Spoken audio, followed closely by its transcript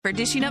For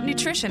Dishing Up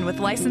Nutrition with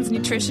licensed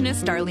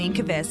nutritionist Darlene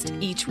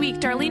Kvist. Each week,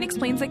 Darlene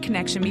explains the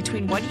connection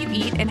between what you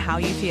eat and how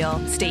you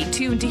feel. Stay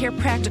tuned to hear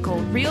practical,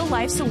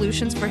 real-life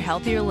solutions for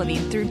healthier living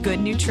through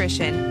good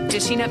nutrition.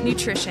 Dishing Up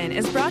Nutrition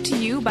is brought to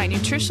you by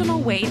Nutritional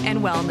Weight and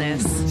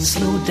Wellness.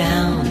 Slow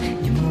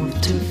down, you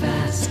move too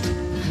fast.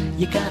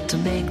 You got to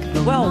make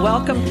the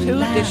welcome to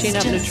Dishing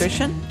Up Just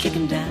Nutrition. kick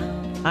 'em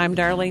down. I'm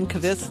Darlene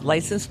Kvist,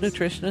 licensed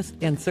nutritionist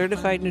and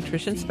certified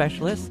nutrition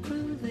specialist.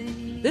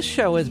 This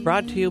show is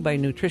brought to you by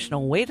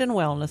Nutritional Weight and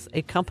Wellness,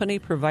 a company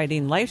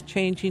providing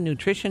life-changing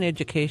nutrition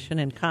education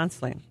and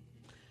counseling.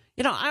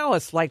 You know, I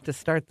always like to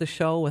start the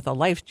show with a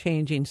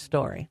life-changing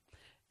story.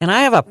 And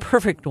I have a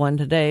perfect one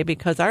today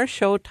because our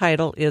show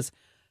title is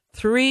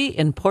 3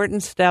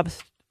 Important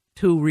Steps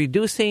to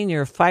Reducing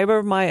Your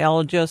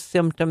Fibromyalgia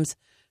Symptoms,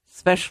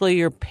 Especially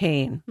Your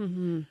Pain.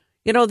 Mm-hmm.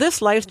 You know,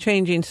 this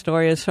life-changing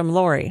story is from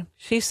Lori.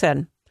 She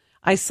said,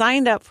 I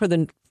signed up for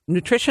the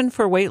Nutrition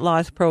for Weight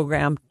Loss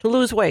program to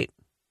lose weight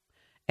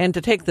and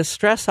to take the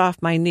stress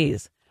off my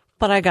knees.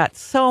 But I got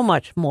so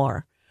much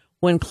more.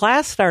 When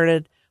class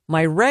started,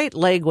 my right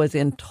leg was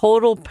in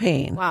total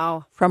pain.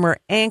 Wow. From her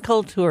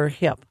ankle to her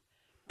hip.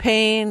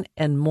 Pain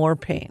and more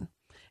pain.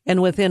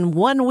 And within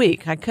 1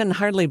 week, I couldn't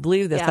hardly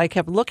believe this. Yeah. I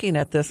kept looking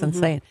at this and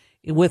saying,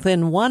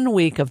 within 1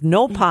 week of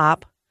no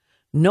pop,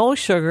 no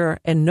sugar,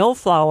 and no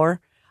flour,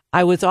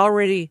 I was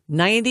already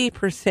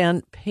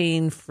 90%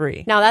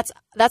 pain-free. Now,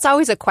 that's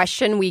always a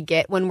question we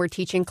get when we're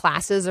teaching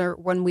classes or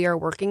when we are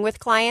working with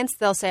clients.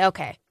 They'll say,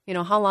 okay, you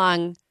know, how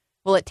long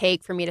will it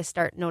take for me to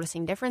start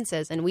noticing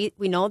differences? And we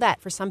know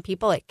that for some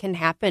people, it can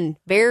happen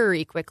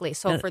very quickly.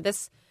 So for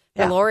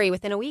Lori,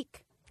 within a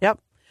week. Yep.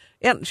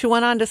 And she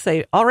went on to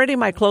say, already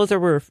my clothes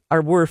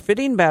were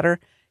fitting better,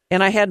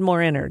 and I had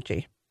more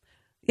energy.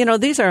 You know,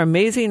 these are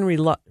amazing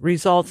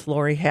results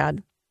Lori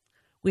had.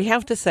 We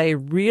have to say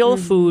real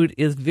food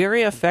is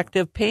very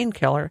effective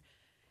painkiller,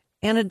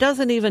 and it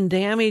doesn't even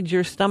damage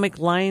your stomach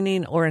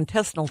lining or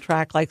intestinal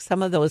tract like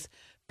some of those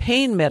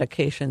pain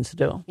medications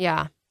do.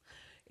 Yeah.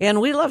 And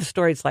we love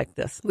stories like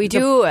this. We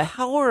do. The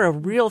power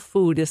of real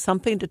food is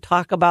something to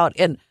talk about,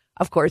 and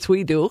of course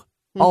we do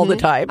all the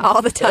time.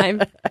 All the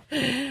time.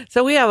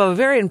 So we have a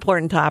very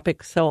important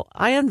topic. So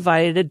I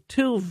invited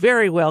 2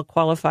 very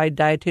well-qualified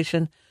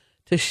dietitians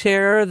to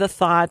share the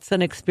thoughts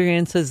and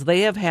experiences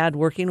they have had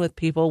working with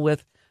people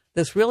with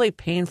this really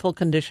painful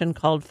condition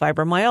called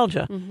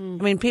fibromyalgia.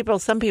 I mean,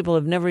 some people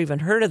have never even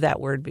heard of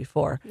that word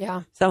before.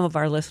 Yeah. Some of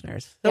our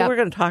listeners. So we're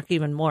going to talk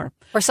even more.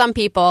 Or some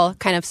people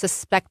kind of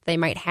suspect they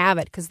might have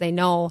it because they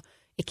know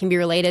it can be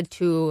related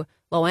to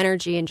low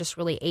energy and just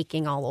really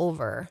aching all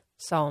over.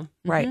 So,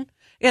 Right.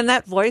 And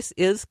that voice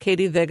is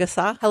Katie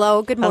Vigesaa.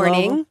 Hello, good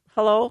morning.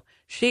 Hello.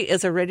 She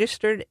is a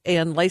registered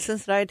and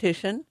licensed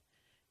dietitian.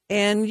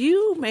 And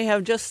you may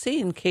have just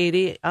seen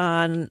Katie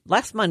on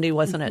last Monday,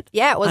 wasn't it?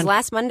 Yeah, it was on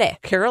last Monday.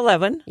 Care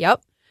 11.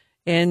 Yep.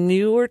 And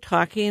you were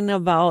talking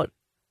about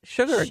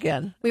sugar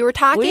again. We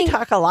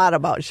talk a lot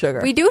about sugar.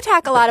 We do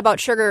talk a lot about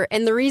sugar.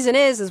 And the reason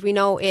is we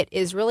know it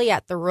is really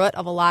at the root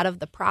of a lot of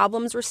the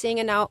problems we're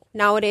seeing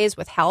nowadays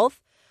with health.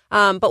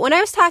 But when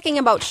I was talking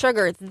about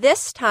sugar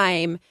this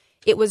time,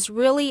 it was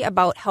really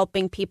about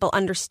helping people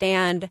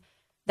understand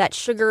that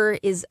sugar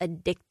is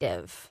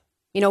addictive.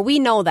 You know, we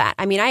know that.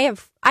 I mean,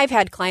 I've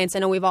had clients, I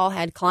know we've all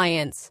had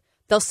clients,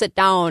 they'll sit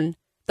down,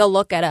 they'll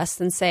look at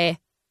us and say,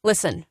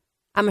 listen,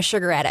 I'm a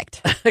sugar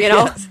addict, you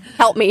know,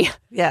 help me.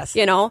 Yes.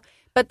 You know,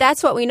 but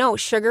that's what we know.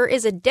 Sugar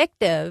is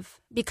addictive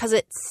because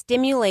it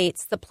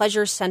stimulates the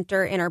pleasure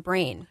center in our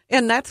brain.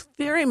 And that's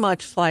very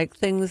much like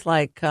things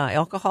like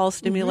alcohol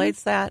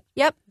stimulates that.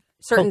 Yep.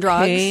 Certain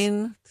Cocaine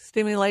drugs.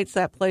 stimulates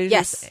that pleasure.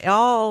 Yes.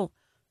 All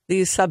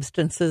these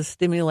substances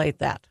stimulate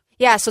that.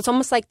 Yeah, so it's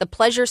almost like the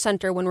pleasure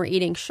center when we're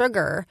eating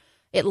sugar.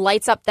 It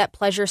lights up that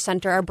pleasure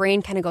center. Our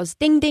brain kind of goes,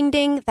 ding, ding,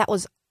 ding. That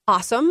was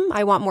awesome.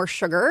 I want more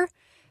sugar.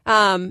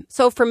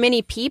 So for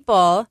many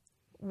people,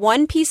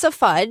 1 piece of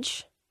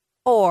fudge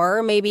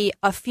or maybe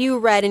a few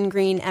red and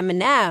green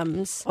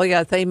M&Ms. Oh,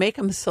 yeah, they make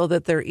them so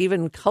that they're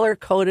even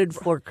color-coded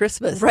for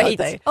Christmas, Right.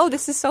 don't they? Oh,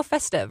 this is so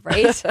festive,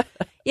 right?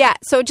 Yeah,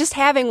 so just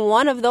having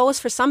one of those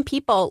for some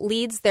people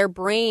leads their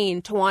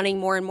brain to wanting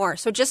more and more.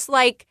 So just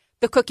like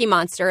the Cookie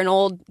Monster, an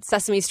old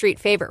Sesame Street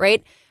favorite,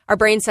 right? Our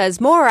brain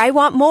says, more, I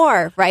want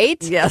more, right?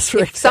 Yes,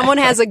 If someone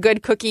has a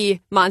good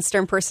Cookie Monster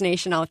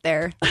impersonation out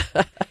there.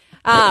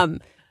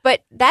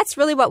 But that's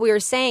really what we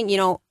were saying. You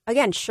know,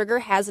 again, sugar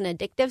has an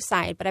addictive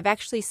side, but I've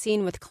actually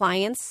seen with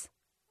clients,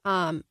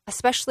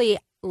 especially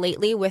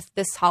lately with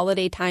this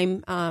holiday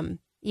time,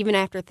 even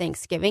after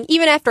Thanksgiving,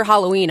 even after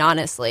Halloween,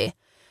 honestly,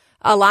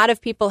 a lot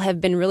of people have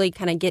been really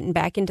kind of getting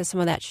back into some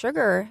of that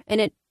sugar, and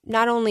it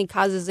not only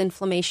causes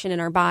inflammation in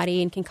our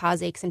body and can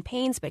cause aches and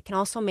pains, but it can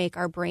also make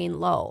our brain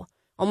low.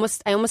 I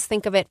almost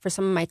think of it for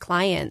some of my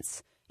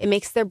clients. It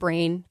makes their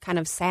brain kind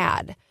of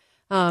sad,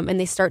 and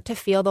they start to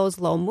feel those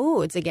low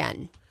moods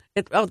again.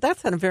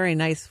 That's a very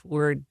nice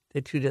word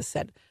that you just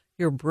said.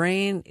 Your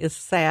brain is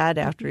sad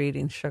after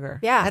eating sugar.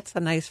 Yeah. That's a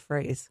nice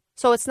phrase.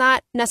 So it's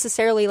not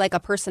necessarily like a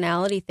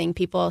personality thing.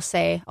 People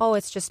say, oh,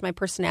 it's just my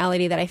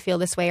personality that I feel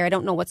this way, or I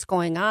don't know what's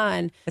going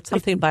on. It's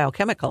something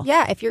biochemical.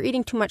 Yeah, if you're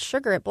eating too much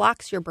sugar, it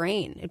blocks your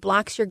brain. It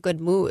blocks your good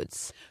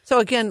moods. So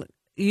again,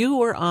 you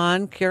were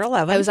on Care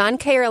 11. I was on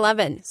Care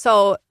 11.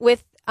 So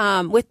with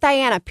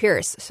Diana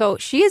Pierce. So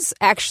she is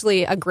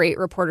actually a great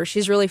reporter.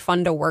 She's really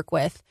fun to work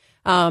with.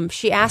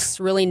 She asks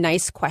really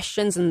nice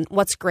questions. And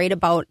what's great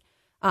about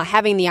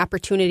having the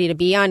opportunity to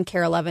be on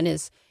Care 11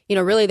 is,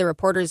 really the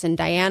reporters and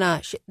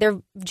Diana, they're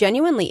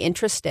genuinely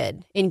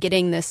interested in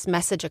getting this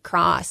message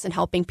across and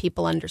helping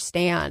people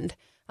understand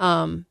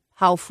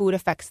how food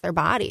affects their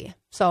body.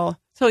 So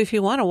if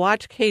you want to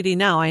watch Katie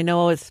now, I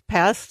know it's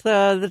past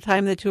the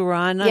time that you were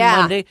on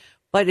Monday,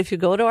 but if you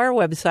go to our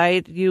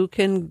website, you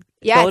can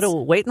go to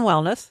Weight and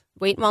Wellness.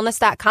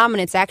 weightandwellness.com, and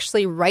it's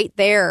actually right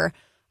there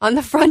on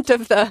the front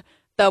of the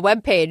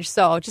webpage.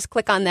 So just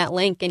click on that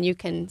link and you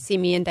can see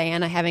me and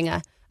Diana having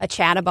a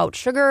chat about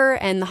sugar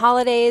and the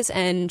holidays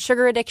and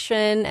sugar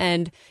addiction.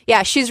 And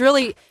yeah, she's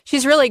really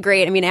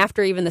great. I mean,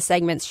 after even the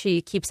segments,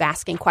 she keeps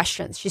asking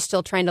questions. She's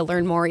still trying to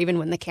learn more even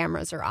when the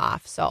cameras are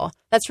off. So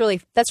that's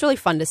really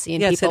fun to see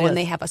in people when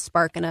they have a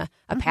spark and a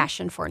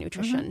passion for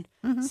nutrition.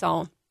 Mm-hmm.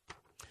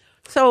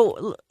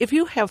 So if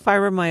you have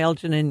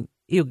fibromyalgia and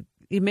you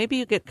maybe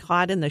you get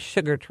caught in the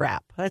sugar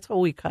trap, that's what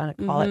we kind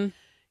of call it.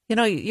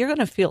 You're going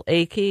to feel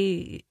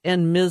achy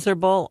and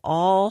miserable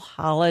all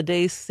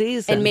holiday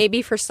season. And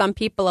maybe for some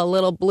people a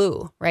little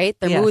blue, right?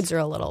 Their moods are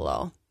a little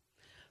low.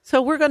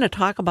 So we're going to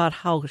talk about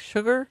how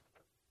sugar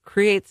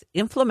creates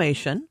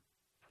inflammation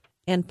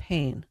and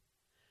pain,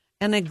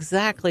 and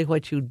exactly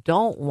what you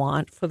don't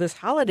want for this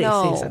holiday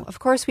season. Of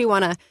course we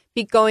want to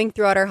be going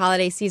throughout our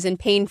holiday season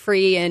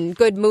pain-free and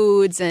good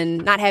moods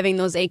and not having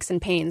those aches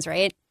and pains,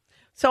 right?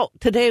 So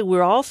today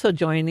we're also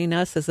joining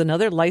us as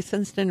another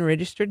licensed and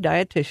registered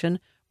dietitian,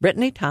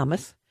 Britni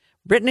Thomas.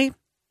 Britni,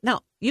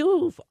 now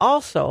you've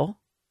also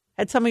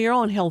had some of your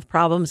own health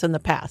problems in the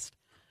past.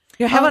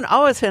 You haven't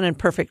always been in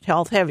perfect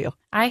health, have you?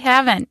 I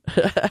haven't.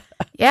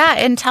 Yeah,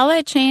 until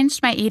I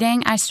changed my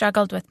eating, I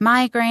struggled with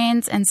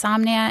migraines,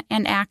 insomnia,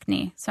 and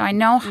acne. So I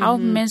know how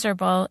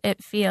miserable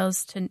it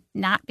feels to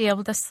not be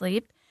able to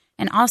sleep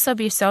and also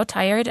be so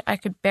tired I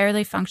could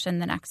barely function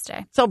the next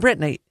day. So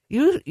Britni,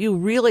 you're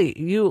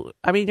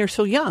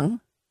so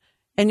young,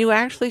 and you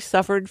actually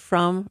suffered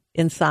from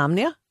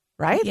insomnia,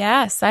 right?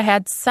 Yes, I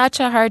had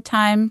such a hard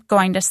time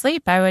going to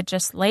sleep. I would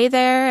just lay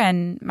there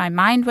and my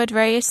mind would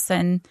race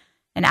and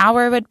an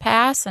hour would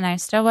pass and I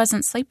still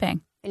wasn't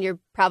sleeping. And you're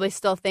probably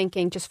still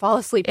thinking, just fall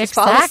asleep, just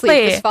exactly. fall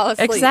asleep, just fall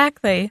asleep.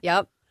 Exactly.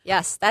 Yep.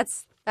 Yes,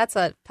 that's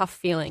a tough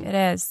feeling. It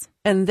is.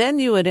 And then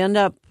you would end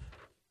up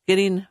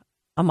getting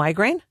a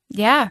migraine?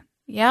 Yeah.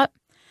 Yep.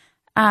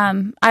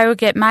 I would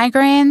get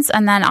migraines,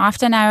 and then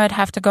often I would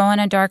have to go in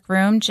a dark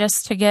room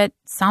just to get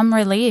some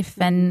relief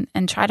and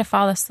try to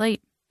fall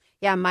asleep.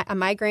 Yeah, a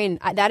migraine,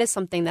 that is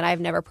something that I've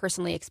never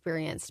personally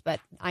experienced,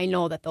 but I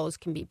know that those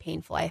can be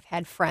painful. I've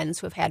had friends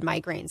who have had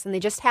migraines, and they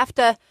just have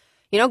to,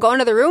 go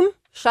into the room,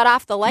 shut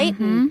off the light,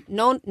 and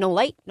no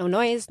light, no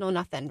noise, no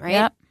nothing, right?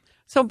 Yep.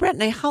 So,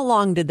 Brittany, how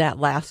long did that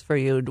last for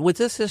you? Was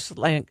this just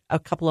like a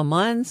couple of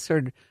months,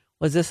 or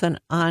was this an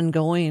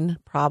ongoing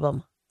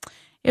problem?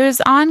 It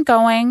was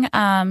ongoing.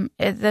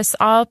 This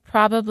all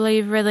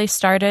probably really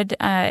started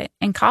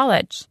in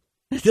college.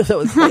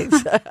 Those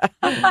things. Yeah,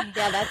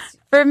 that's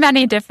for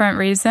many different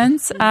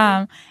reasons.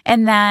 And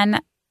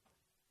then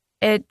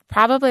it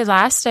probably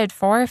lasted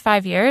 4 or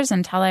 5 years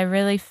until I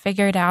really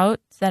figured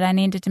out that I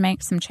needed to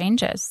make some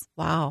changes.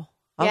 Wow.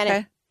 Okay.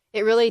 Yeah,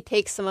 it really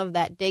takes some of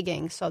that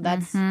digging. So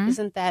that's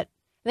isn't that?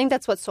 I think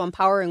that's what's so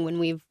empowering when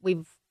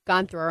we've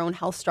gone through our own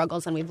health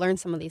struggles and we've learned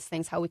some of these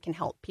things, how we can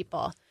help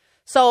people.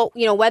 So,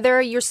 whether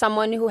you're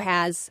someone who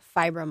has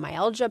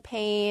fibromyalgia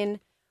pain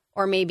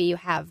or maybe you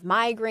have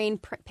migraine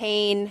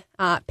pain,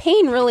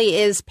 pain really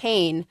is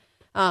pain.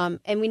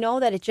 And we know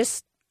that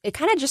it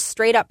kind of just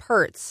straight up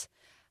hurts.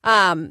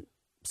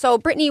 So,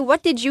 Brittany,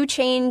 what did you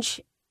change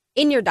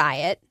in your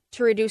diet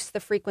to reduce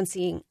the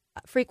frequency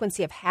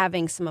of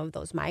having some of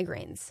those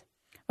migraines?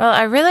 Well,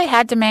 I really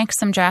had to make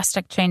some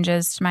drastic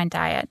changes to my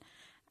diet.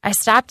 I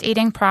stopped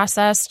eating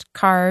processed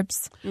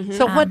carbs. Mm-hmm.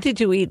 So what did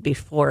you eat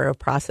before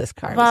processed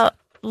carbs? Well,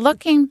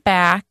 looking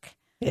back,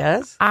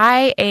 yes,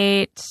 I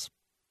ate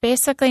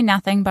basically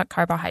nothing but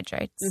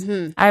carbohydrates.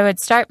 Mm-hmm. I would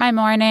start my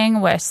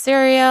morning with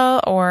cereal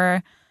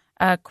or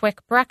a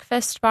quick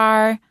breakfast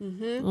bar.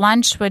 Mm-hmm.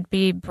 Lunch would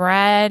be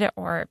bread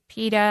or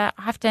pita,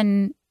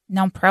 often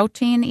no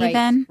protein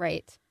even.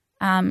 Right.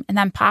 And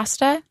then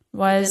pasta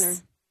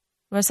was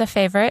a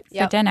favorite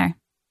for dinner.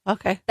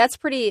 Okay. That's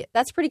pretty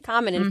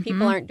common. And if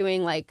people aren't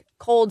doing like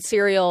cold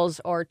cereals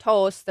or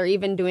toast, they're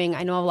even doing,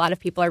 I know a lot of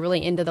people are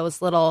really into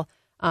those little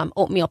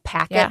oatmeal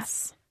packets.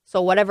 Yes.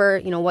 So whatever,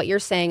 what you're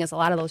saying is a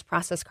lot of those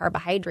processed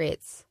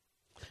carbohydrates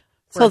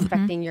were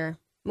affecting your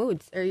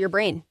moods or your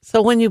brain. So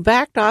when you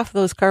backed off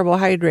those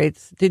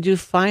carbohydrates, did you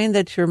find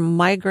that your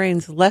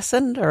migraines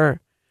lessened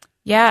or?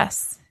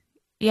 Yes.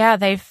 Yeah,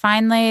 they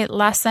finally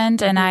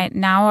lessened and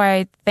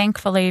I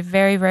thankfully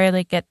very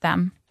rarely get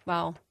them.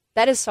 Wow.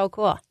 That is so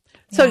cool.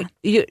 So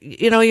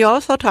you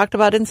also talked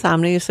about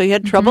insomnia. So you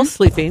had trouble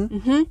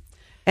sleeping,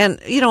 and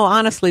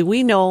honestly,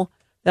 we know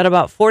that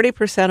about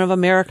 40% of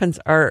Americans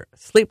are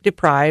sleep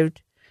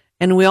deprived,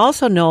 and we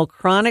also know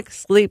chronic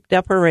sleep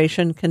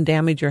deprivation can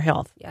damage your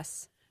health.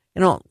 Yes.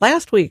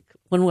 Last week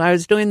when I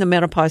was doing the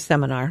menopause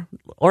seminar,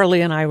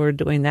 Orly and I were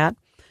doing that.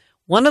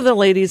 One of the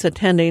ladies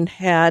attending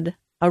had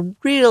a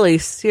really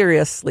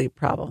serious sleep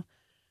problem,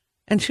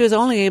 and she was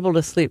only able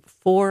to sleep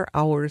 4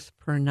 hours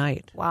per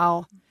night.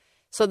 Wow.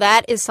 So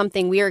that is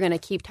something we are going to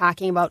keep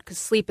talking about because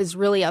sleep is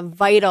really a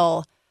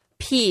vital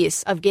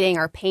piece of getting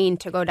our pain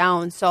to go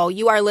down. So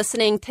you are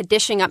listening to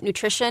Dishing Up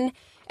Nutrition,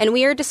 and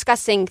we are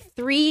discussing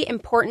 3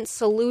 important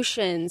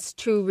solutions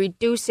to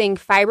reducing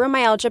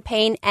fibromyalgia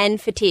pain and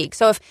fatigue.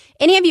 So if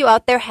any of you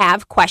out there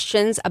have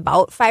questions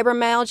about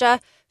fibromyalgia,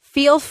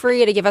 feel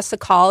free to give us a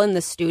call in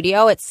the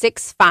studio at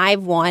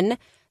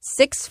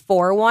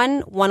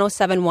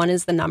 651-641-1071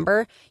 is the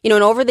number. And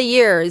over the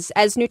years,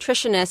 as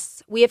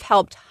nutritionists, we have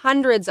helped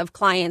hundreds of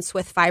clients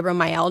with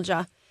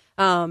fibromyalgia.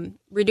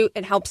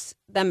 It helps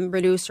them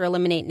reduce or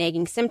eliminate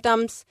nagging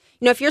symptoms.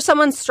 If you're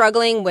someone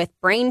struggling with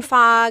brain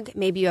fog,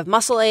 maybe you have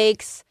muscle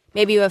aches,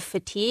 maybe you have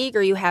fatigue,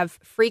 or you have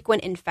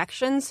frequent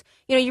infections,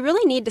 you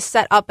really need to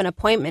set up an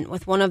appointment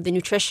with one of the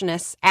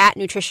nutritionists at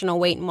Nutritional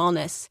Weight and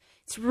Wellness.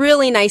 It's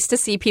really nice to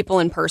see people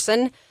in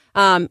person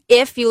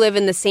if you live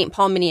in the St.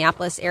 Paul,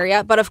 Minneapolis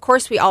area. But of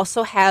course, we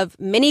also have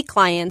many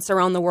clients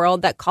around the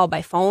world that call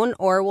by phone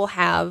or will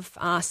have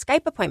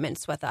Skype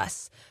appointments with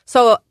us.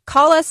 So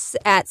call us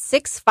at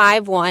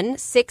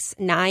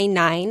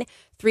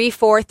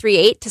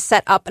 651-699-3438 to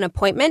set up an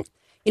appointment.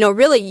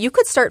 Really, you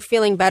could start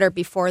feeling better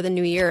before the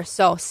new year.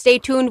 So stay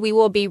tuned. We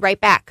will be right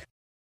back.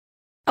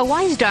 A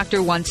wise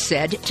doctor once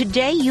said,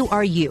 "Today you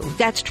are you."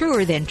 That's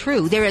truer than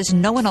true. There is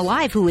no one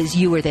alive who is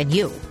youer than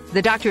you.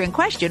 The doctor in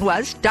question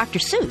was Dr.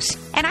 Seuss,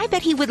 and I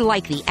bet he would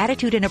like the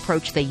attitude and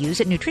approach they use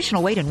at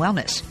Nutritional Weight and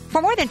Wellness.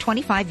 For more than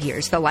 25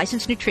 years, the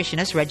licensed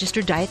nutritionists,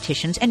 registered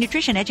dietitians, and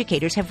nutrition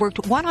educators have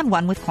worked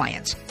one-on-one with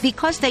clients.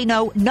 Because they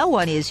know no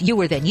one is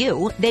youer than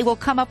you, they will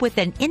come up with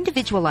an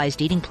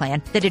individualized eating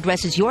plan that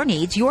addresses your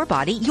needs, your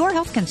body, your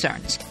health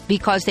concerns.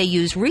 Because they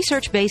use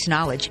research-based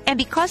knowledge, and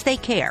because they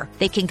care,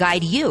 they can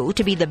guide you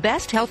to be the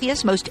best,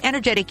 healthiest, most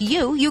energetic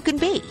you can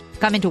be.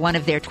 Come into one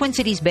of their Twin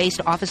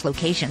Cities-based office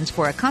locations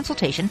for a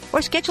consultation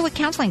or schedule a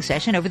counseling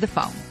session over the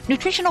phone.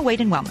 Nutritional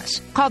Weight and Wellness.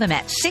 Call them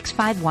at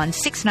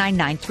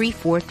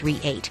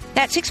 651-699-3438.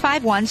 That's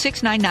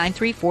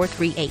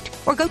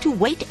 651-699-3438. Or go to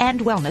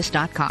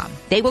weightandwellness.com.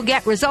 They will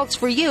get results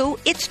for you.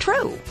 It's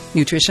true.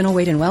 Nutritional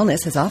Weight and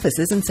Wellness has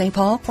offices in St.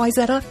 Paul,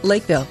 Wayzata,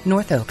 Lakeville,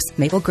 North Oaks,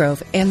 Maple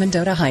Grove, and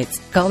Mendota Heights.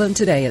 Call them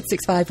today at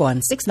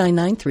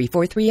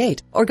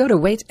 651-699-3438 or go to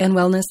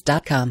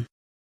weightandwellness.com.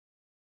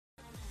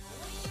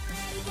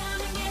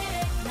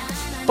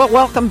 Well,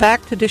 welcome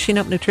back to Dishing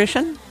Up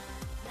Nutrition.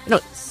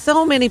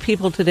 So many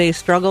people today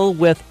struggle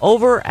with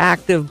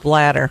overactive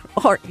bladder,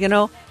 or,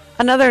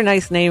 another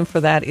nice name for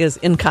that is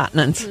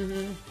incontinence.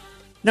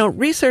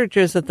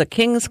 Researchers at the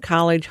King's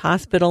College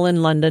Hospital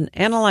in London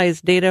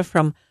analyzed data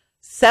from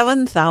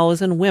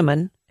 7,000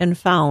 women and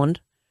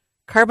found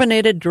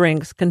carbonated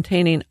drinks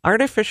containing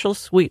artificial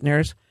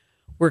sweeteners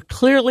were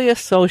clearly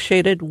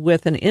associated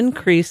with an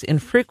increase in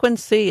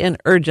frequency and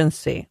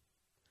urgency.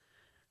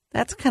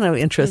 That's kind of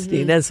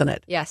interesting, isn't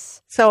it?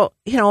 Yes. So,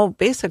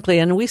 basically,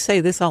 and we say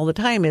this all the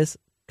time, is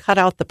cut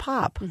out the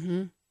pop.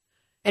 And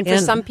for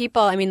some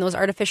people, those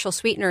artificial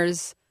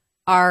sweeteners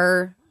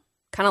are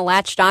kind of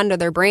latched onto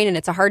their brain, and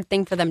it's a hard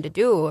thing for them to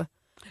do.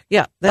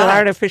 Yeah,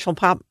 that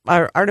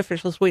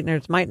artificial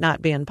sweeteners might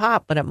not be in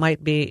pop, but it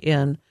might be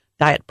in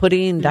diet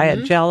pudding,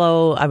 diet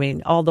Jell-O,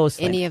 all those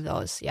things. Any of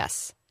those,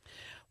 yes.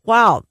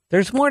 Wow,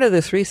 there's more to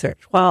this research.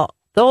 Well,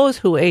 those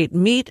who ate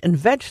meat and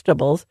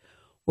vegetables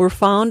were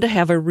found to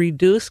have a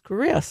reduced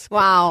risk.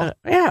 Wow.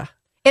 Yeah.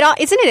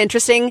 Isn't it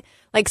interesting,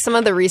 like some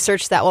of the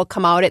research that will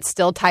come out, it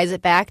still ties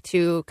it back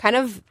to kind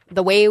of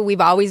the way we've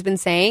always been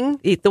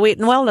saying. Eat the Weight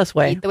and Wellness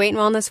way. Eat the Weight and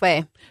Wellness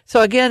way.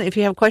 So again, if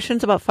you have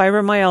questions about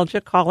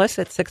fibromyalgia, call us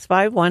at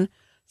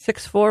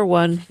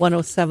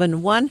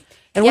 651-641-1071.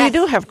 And we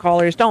do have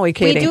callers, don't we,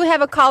 Katie? We do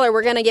have a caller.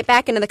 We're going to get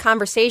back into the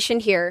conversation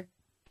here.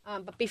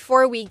 But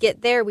before we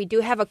get there, we do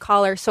have a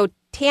caller. So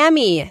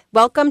Tammy,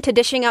 welcome to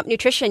Dishing Up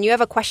Nutrition. You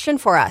have a question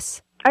for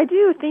us. I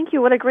do. Thank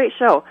you. What a great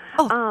show.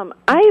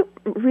 I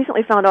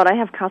recently found out I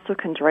have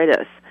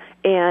costochondritis,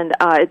 and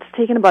it's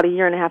taken about a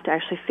year and a half to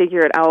actually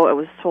figure it out. I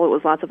was told it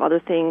was lots of other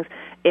things,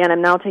 and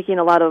I'm now taking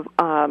a lot of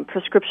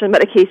prescription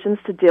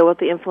medications to deal with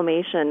the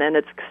inflammation, and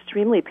it's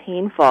extremely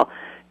painful.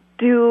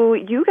 Do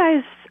you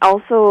guys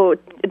also,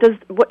 does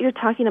what you're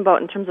talking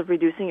about in terms of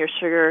reducing your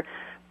sugar,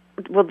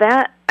 will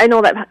that, I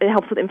know that it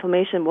helps with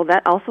inflammation, will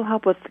that also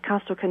help with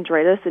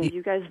costochondritis, and do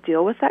you guys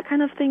deal with that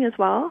kind of thing as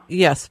well?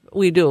 Yes,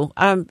 we do.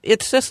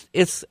 It's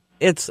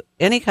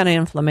any kind of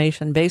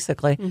inflammation,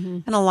 basically,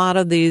 and a lot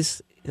of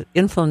these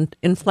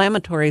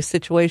inflammatory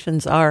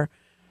situations are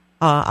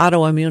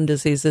autoimmune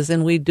diseases,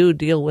 and we do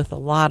deal with a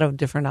lot of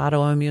different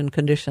autoimmune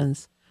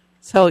conditions.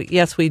 So,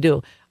 yes, we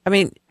do.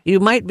 you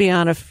might be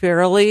on a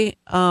fairly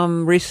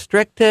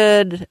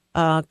restricted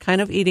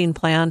kind of eating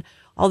plan,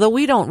 although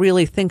we don't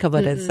really think of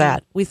it as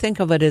that. We think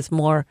of it as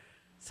more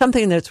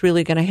something that's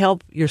really going to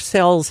help your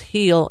cells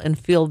heal and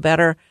feel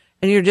better,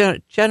 and you're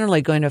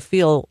generally going to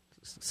feel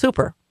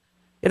super.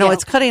 You know,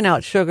 it's cutting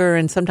out sugar,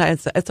 and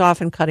sometimes it's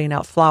often cutting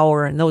out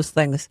flour and those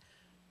things,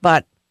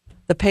 but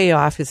the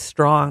payoff is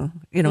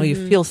strong. You know, you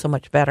feel so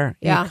much better.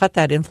 You cut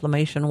that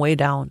inflammation way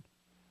down.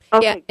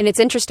 Okay. Yeah, and it's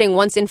interesting.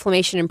 Once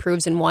inflammation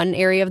improves in one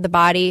area of the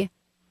body,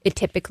 it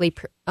typically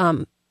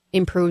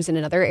improves in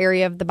another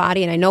area of the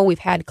body. And I know we've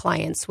had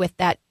clients with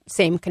that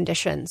same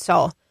condition.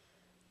 So,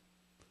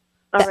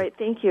 all right,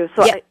 thank you.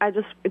 So I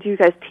just, do you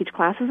guys teach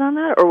classes on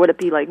that, or would it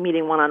be like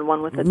meeting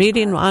one-on-one with it?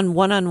 Meeting on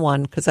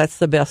one-on-one, because that's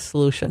the best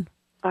solution.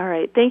 All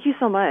right, thank you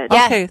so much.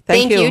 yeah, Okay,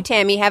 thank you,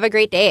 Tammy. Have a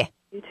great day.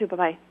 You too,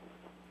 bye-bye.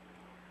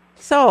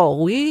 So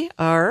we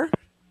are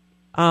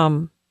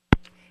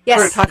Yes.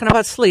 we were talking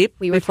about sleep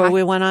We were before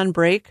we went on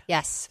break.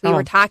 Yes, we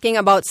were talking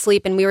about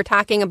sleep, and we were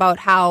talking about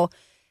how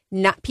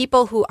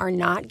people who are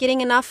not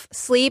getting enough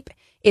sleep,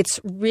 it's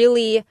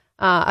really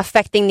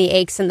affecting the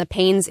aches and the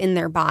pains in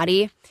their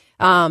body.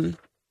 And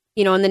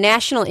the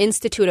National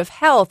Institute of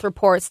Health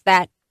reports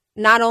that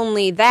not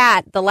only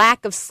that, the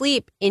lack of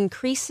sleep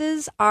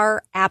increases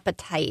our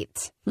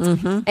appetite,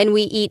 and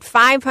we eat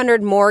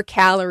 500 more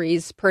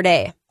calories per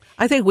day.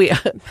 I think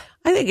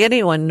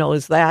anyone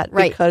knows that,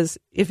 Right. because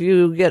if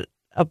you get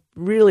a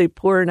really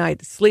poor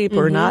night's sleep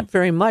or not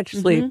very much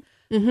sleep,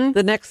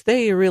 the next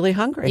day you're really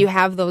hungry. You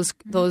have those.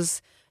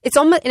 It's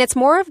almost, and it's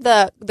more of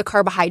the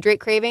carbohydrate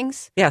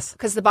cravings. Yes.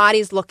 Because the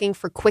body's looking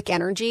for quick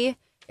energy.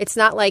 It's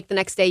not like the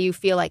next day you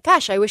feel like,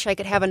 gosh, I wish I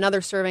could have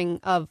another serving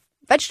of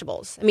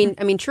vegetables. I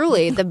mean,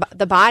 truly,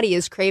 the body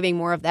is craving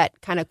more of that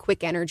kind of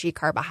quick energy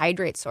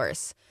carbohydrate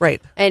source.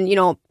 Right. And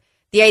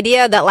the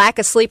idea that lack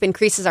of sleep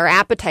increases our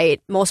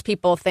appetite, most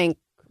people think,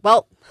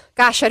 well,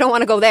 gosh, I don't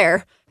want to go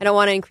there. I don't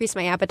want to increase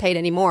my appetite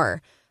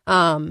anymore.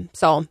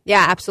 So,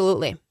 yeah,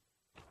 absolutely.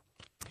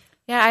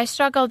 Yeah, I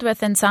struggled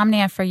with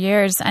insomnia for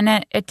years,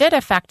 and it did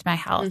affect my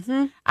health.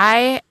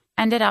 I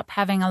ended up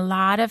having a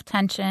lot of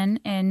tension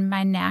in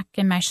my neck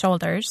and my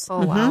shoulders.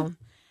 Oh, wow.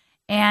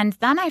 And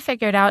then I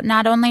figured out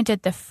not only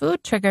did the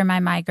food trigger my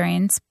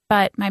migraines,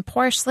 but my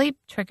poor sleep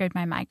triggered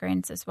my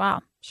migraines as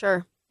well.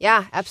 Sure.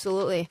 Yeah,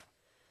 absolutely.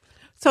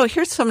 So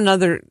here's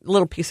another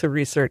little piece of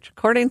research.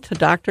 According to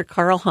Dr.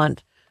 Carl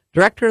Hunt,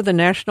 director of the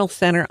National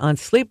Center on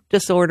Sleep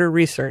Disorder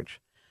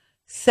Research,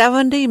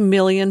 70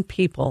 million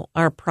people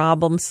are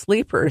problem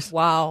sleepers.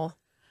 Wow.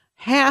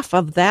 Half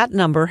of that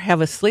number have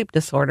a sleep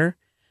disorder,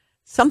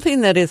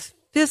 something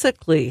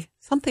physically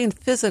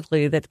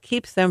that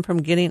keeps them from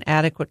getting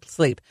adequate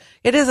sleep.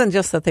 It isn't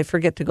just that they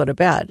forget to go to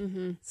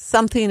bed.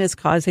 Something is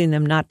causing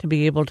them not to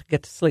be able to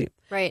get to sleep.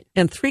 Right.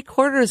 And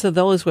 3/4 of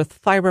those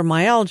with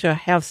fibromyalgia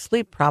have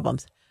sleep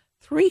problems.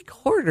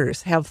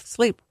 3/4 have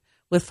sleep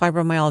with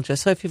fibromyalgia.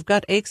 So if you've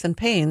got aches and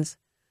pains,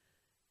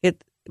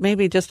 it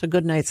maybe just a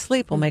good night's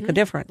sleep will make a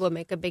difference. Will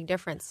make a big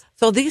difference.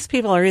 So these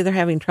people are either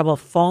having trouble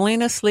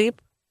falling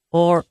asleep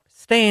or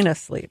staying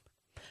asleep.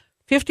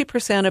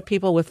 50% of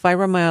people with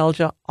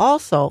fibromyalgia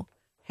also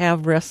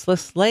have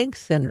restless leg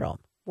syndrome.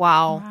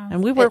 Wow.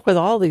 And we work with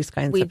all these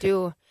kinds We of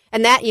people. do.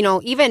 And that,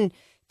 even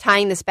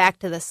tying this back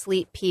to the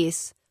sleep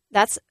piece,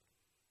 that's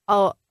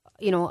a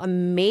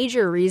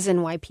major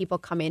reason why people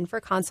come in for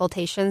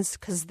consultations,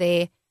 because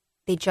they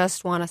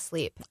just want to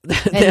sleep.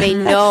 And they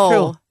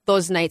know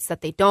those nights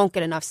that they don't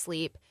get enough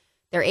sleep,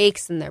 their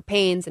aches and their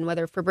pains, and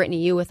whether for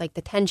Brittany, you with like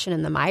the tension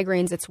and the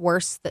migraines, it's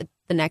worse the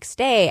next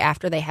day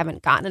after they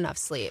haven't gotten enough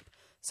sleep.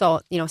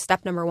 So,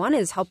 step number one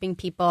is helping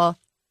people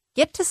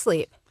get to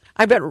sleep.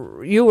 I bet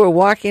you were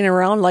walking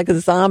around like a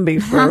zombie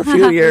for a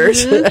few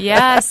years.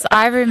 Yes,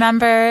 I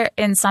remember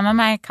in some of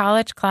my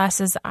college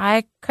classes,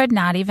 I could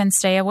not even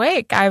stay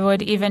awake. I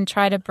would even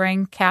try to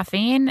bring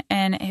caffeine,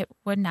 and it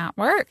would not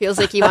work. Feels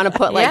like you want to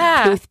put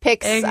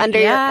toothpicks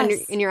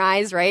in your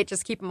eyes, right?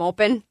 Just keep them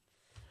open.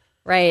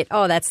 Right.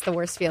 Oh, that's the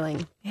worst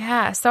feeling.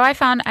 Yeah. So I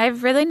found I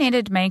really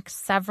needed to make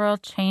several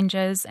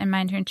changes in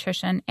my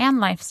nutrition and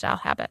lifestyle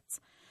habits.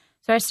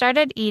 So I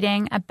started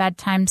eating a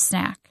bedtime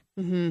snack.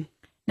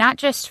 Not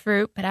just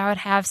fruit, but I would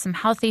have some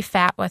healthy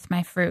fat with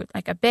my fruit,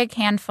 like a big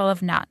handful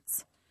of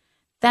nuts.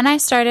 Then I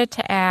started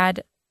to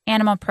add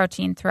animal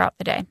protein throughout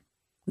the day.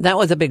 That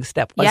was a big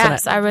step, wasn't it?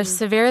 Yes, I was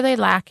severely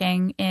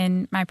lacking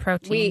in my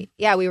protein.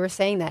 We were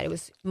saying that. It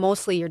was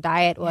mostly your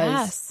diet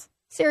was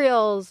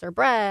cereals or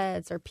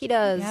breads or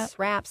pitas,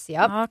 wraps.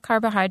 Yep. All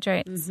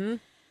carbohydrates.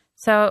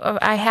 So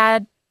I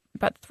had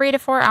about 3 to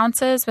 4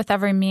 ounces with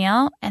every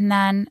meal, and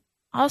then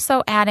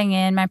also adding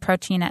in my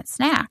protein at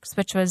snacks,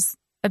 which was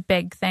a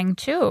big thing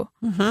too.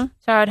 So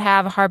I would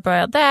have a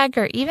hard-boiled egg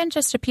or even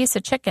just a piece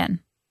of chicken.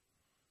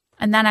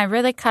 And then I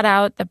really cut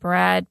out the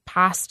bread,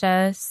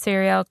 pasta,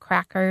 cereal,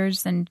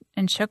 crackers, and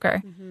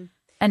sugar.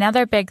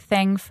 Another big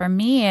thing for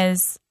me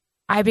is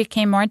I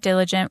became more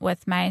diligent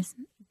with my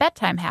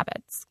bedtime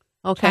habits.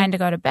 Trying to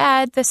go to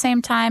bed the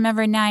same time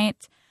every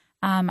night.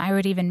 I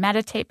would even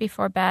meditate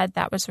before bed.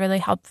 That was really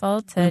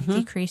helpful to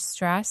decrease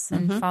stress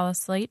and fall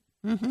asleep.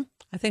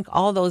 I think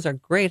all those are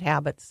great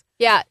habits.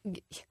 Yeah.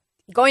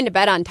 Going to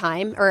bed on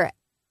time or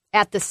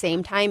at the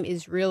same time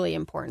is really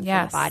important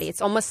for the body.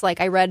 It's almost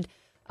like I read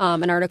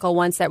an article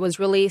once that was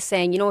really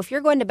saying, if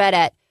you're going to bed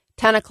at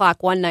 10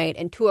 o'clock one night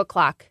and 2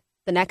 o'clock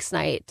the next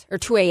night, or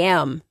 2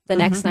 a.m. the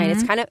next night,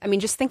 it's kind of,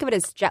 just think of it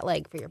as jet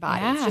lag for your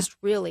body. Yeah. It's just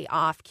really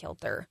off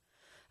kilter.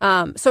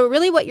 So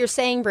really what you're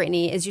saying,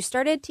 Britni, is you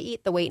started to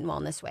eat the weight and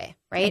wellness way,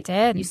 right?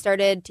 I did. You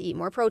started to eat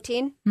more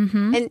protein.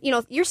 And,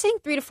 you're saying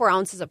 3 to 4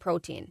 ounces of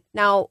protein.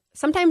 Now,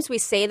 sometimes we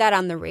say that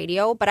on the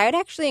radio, but I would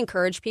actually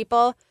encourage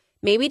people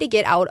maybe to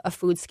get out a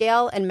food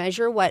scale and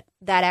measure what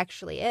that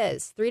actually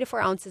is. 3 to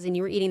 4 ounces, and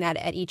you were eating that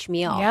at each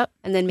meal. Yep.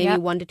 And then maybe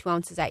 1 to 2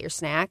 ounces at your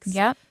snacks.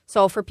 Yep.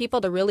 So for people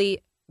to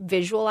really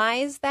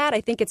visualize that,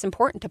 I think it's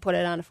important to put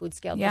it on a food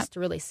scale just to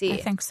really see. I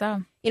think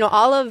so.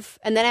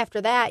 And then after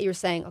that, you're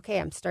saying, okay,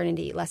 I'm starting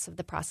to eat less of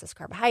the processed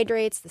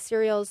carbohydrates, the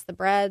cereals, the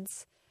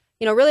breads.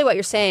 Really what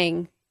you're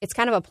saying, it's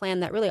kind of a plan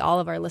that really all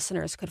of our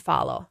listeners could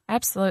follow.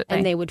 Absolutely.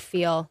 And they would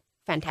feel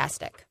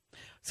fantastic.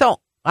 So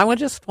I would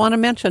just want to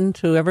mention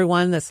to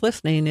everyone that's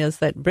listening is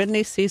that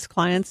Britni sees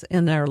clients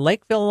in our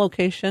Lakeville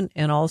location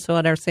and also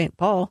at our St.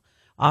 Paul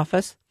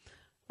office.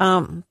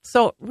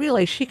 So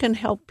really, she can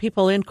help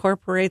people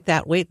incorporate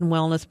that weight and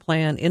wellness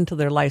plan into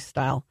their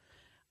lifestyle.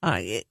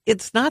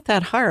 It's not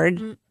that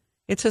hard.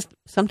 It's just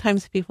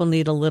sometimes people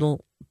need a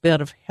little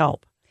bit of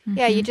help.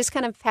 Yeah, you just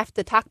kind of have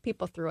to talk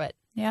people through it.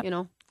 Yeah,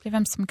 give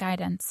them some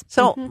guidance.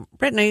 So,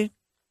 Britni,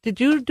 did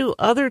you do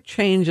other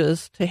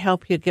changes to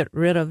help you get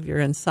rid of your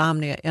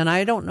insomnia? And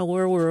I don't know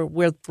where we're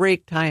with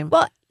break time.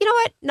 Well, you know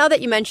what? Now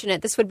that you mention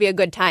it, this would be a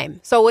good time.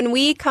 So when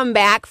we come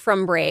back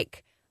from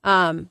break,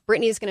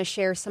 Britni is going to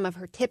share some of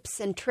her tips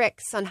and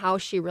tricks on how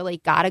she really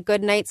got a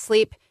good night's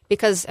sleep.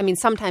 Because,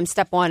 sometimes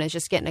step one is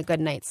just getting a good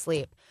night's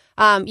sleep.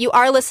 You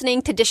are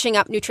listening to Dishing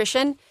Up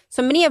Nutrition.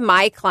 So many of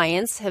my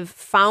clients have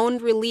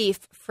found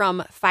relief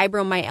from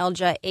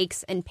fibromyalgia,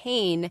 aches, and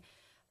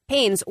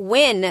pains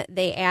when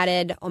they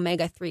added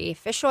omega-3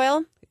 fish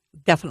oil.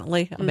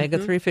 Definitely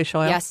omega-3 fish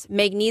oil. Yes,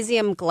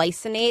 magnesium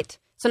glycinate.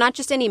 So not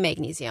just any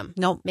magnesium.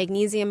 No.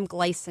 Magnesium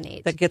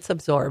glycinate. That gets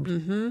absorbed.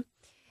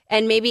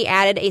 And maybe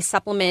added a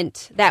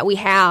supplement that we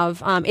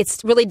have.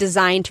 It's really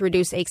designed to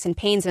reduce aches and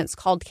pains, and it's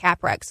called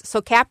Caprex.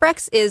 So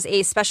Caprex is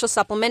a special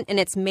supplement, and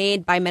it's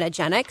made by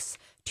Metagenics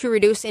to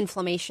reduce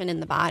inflammation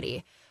in the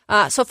body.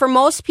 So for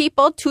most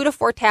people, 2 to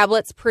 4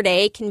 tablets per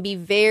day can be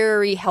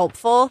very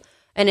helpful,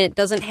 and it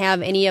doesn't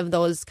have any of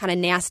those kind of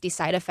nasty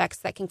side effects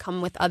that can come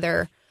with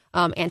other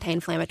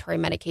anti-inflammatory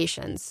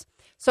medications.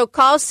 So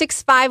call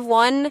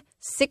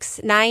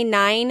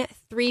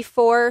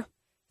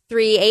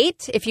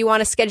 651-699-3438 if you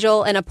want to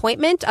schedule an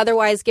appointment.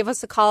 Otherwise, give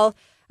us a call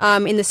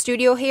in the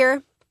studio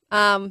here.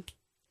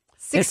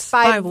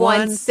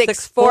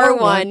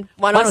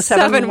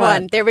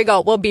 651-641-1071. There we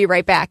go. We'll be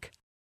right back.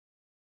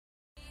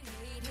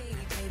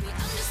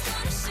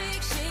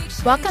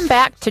 Welcome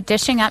back to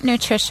Dishing Up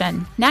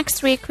Nutrition.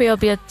 Next week, we will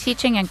be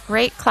teaching a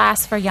great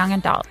class for young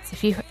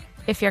adults.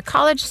 If your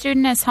college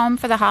student is home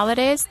for the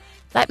holidays,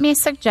 let me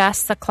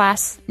suggest the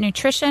class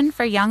Nutrition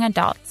for Young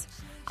Adults.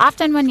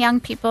 Often when young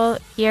people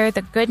hear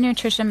the good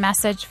nutrition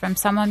message from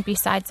someone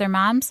besides their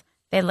moms,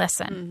 they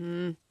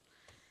listen.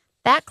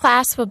 That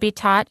class will be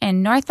taught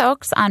in North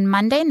Oaks on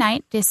Monday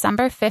night,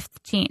 December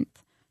 15th.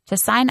 To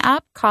sign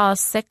up, call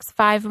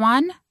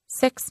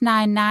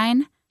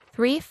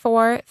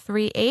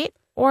 651-699-3438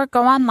 or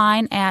go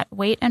online at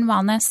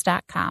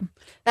weightandwellness.com.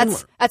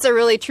 That's a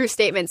really true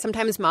statement.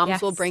 Sometimes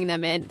moms will bring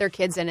their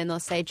kids in, and they'll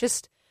say,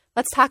 just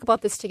let's talk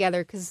about this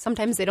together, because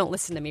sometimes they don't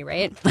listen to me,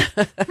 right?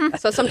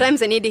 So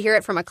sometimes I need to hear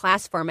it from a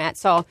class format.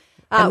 So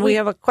we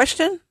have a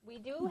question? We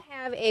do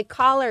have a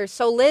caller.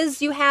 So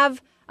Liz, you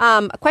have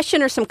a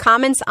question or some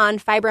comments on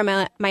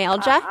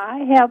fibromyalgia?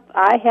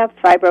 I have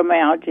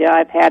fibromyalgia.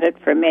 I've had it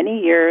for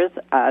many years.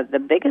 The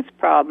biggest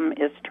problem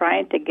is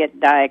trying to get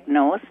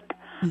diagnosed.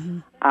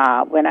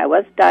 When I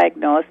was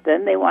diagnosed,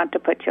 then they want to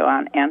put you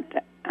on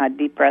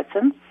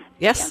antidepressants.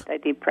 Yes.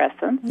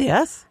 Antidepressants.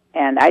 Yes.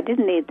 And I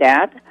didn't need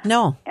that.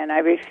 No. And I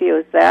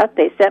refused that.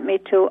 They sent me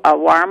to a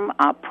warm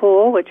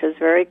pool, which was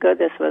very good.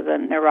 This was a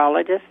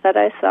neurologist that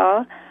I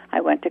saw.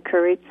 I went to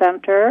Curry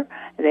Center.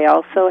 They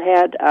also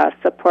had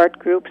support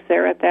groups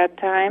there at that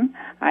time.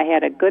 I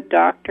had a good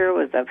doctor,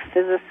 was a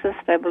physicist,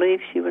 I believe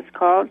she was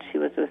called. She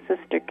was with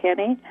Sister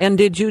Kenny. And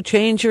did you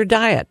change your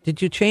diet?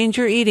 Did you change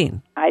your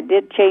eating? I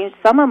did change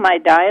some of my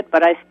diet,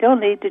 but I still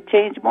need to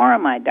change more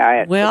of my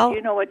diet. Well, but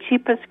you know what she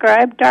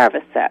prescribed?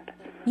 Darvocet.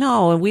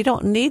 No, we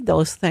don't need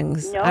those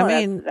things. No, I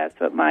mean, that's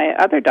what my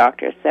other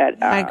doctor said.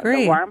 I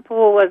agree. The warm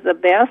pool was the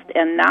best,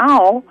 and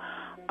now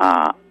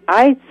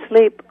I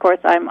sleep. Of course,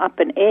 I'm up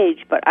in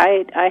age, but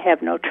I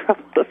have no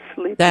trouble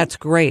sleeping. That's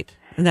great,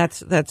 and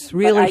that's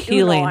really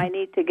healing. But I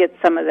need to get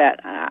some of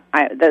that.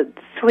 The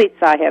sweets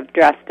I have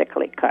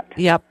drastically cut.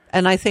 Yep,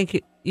 and I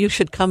think you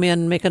should come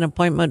in, make an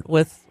appointment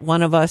with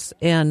one of us,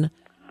 and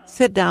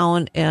sit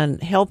down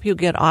and help you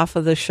get off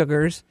of the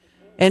sugars,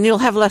 and you'll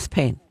have less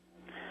pain.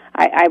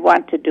 I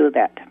want to do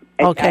that.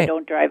 Okay. I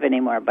don't drive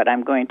anymore, but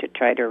I'm going to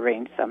try to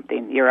arrange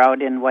something. You're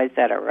out in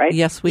Wayzata, right?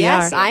 Yes, we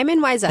Yes, are. I'm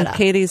in And Wayzata.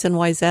 Katie's in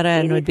Wayzata,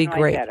 and it would be Katie's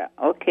in great. Wayzata.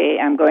 Okay,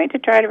 I'm going to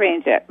try to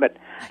arrange that, but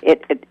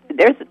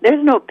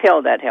there's no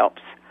pill that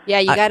helps. Yeah,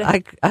 you got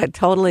to. I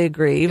totally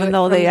agree, even it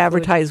though from they food.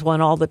 advertise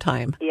one all the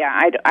time. Yeah,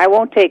 I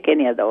won't take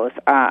any of those.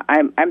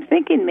 I'm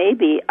thinking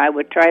maybe I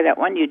would try that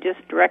one you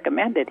just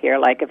recommended here,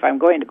 like if I'm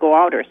going to go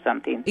out or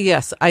something.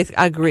 Yes, I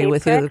agree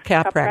with you.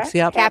 Caprex,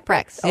 yep.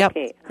 Caprex. Yep,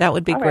 Okay. that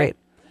would be All right. great.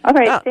 All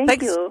right, Yeah,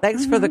 thank you.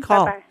 Thanks for the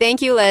call. Bye-bye.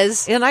 Thank you,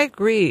 Liz. And I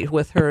agree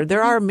with her.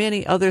 There are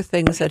many other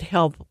things that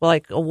help,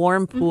 like a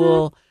warm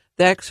pool,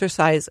 the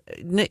exercise.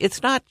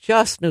 It's not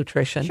just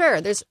nutrition.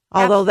 Sure, there's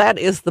Although that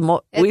is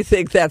we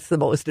think that's the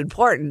most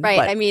important. right.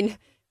 But I mean,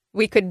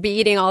 we could be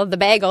eating all of the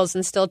bagels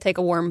and still take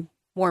a warm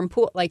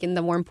pool, like in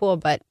the warm pool,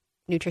 but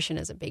nutrition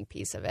is a big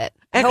piece of it.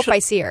 I hope I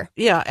see her.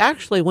 Yeah,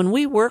 actually, when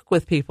we work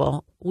with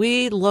people,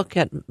 we look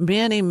at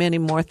many, many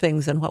more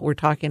things than what we're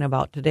talking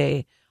about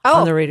today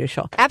on the radio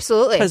show.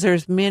 Absolutely. Because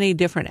there's many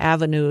different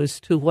avenues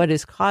to what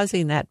is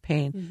causing that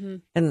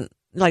pain. And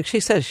like she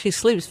says, she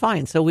sleeps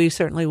fine, so we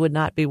certainly would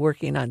not be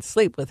working on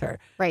sleep with her.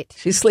 Right.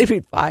 She's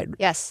sleeping fine.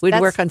 Yes. We'd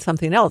work on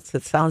something else.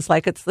 It sounds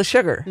like it's the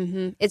sugar.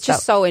 It's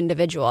just so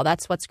individual.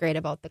 That's what's great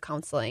about the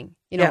counseling.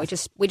 You know,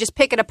 Yes. we just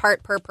pick it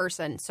apart per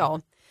person.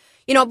 So,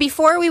 you know,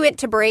 before we went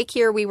to break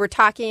here, we were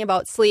talking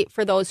about sleep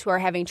for those who are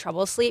having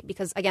trouble sleep,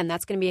 because again,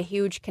 that's going to be a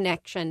huge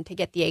connection to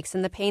get the aches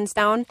and the pains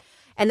down.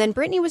 And then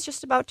Britni was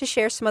just about to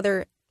share some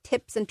other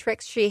tips and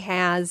tricks she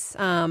has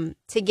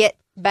to get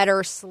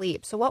better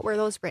sleep. So what were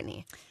those,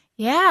 Britni?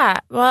 Yeah.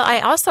 Well, I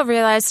also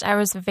realized I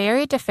was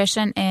very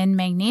deficient in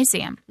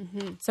magnesium.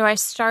 So I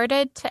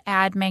started to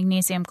add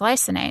magnesium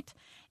glycinate.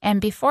 And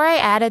before I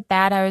added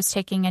that, I was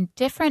taking a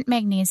different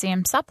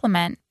magnesium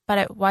supplement, but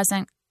it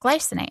wasn't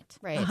glycinate.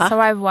 Right. So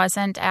I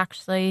wasn't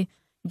actually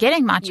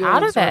getting much You were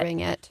out of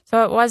absorbing it.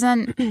 So it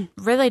wasn't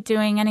really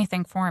doing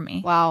anything for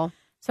me. Wow.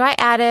 So I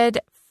added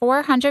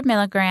 400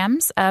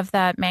 milligrams of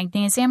the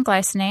magnesium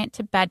glycinate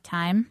to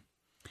bedtime.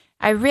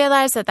 I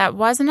realized that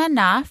wasn't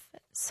enough,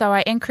 so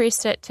I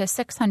increased it to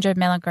 600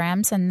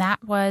 milligrams, and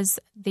that was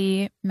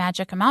the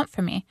magic amount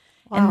for me.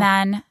 Wow. And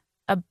then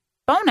a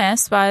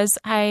bonus was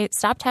I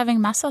stopped having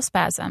muscle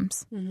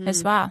spasms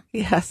as well.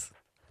 Yes.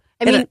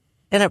 I mean,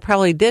 And it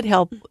probably did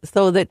help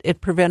so that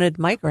it prevented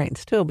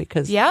migraines, too,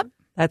 because Yep.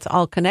 that's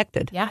all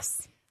connected.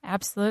 Yes,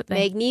 absolutely.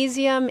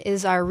 magnesium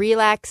is our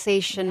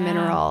relaxation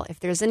mineral. If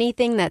there's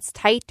anything that's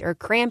tight or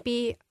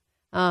crampy,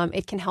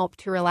 it can help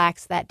to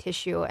relax that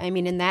tissue. I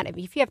mean,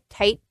 if you have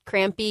tight,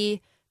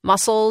 crampy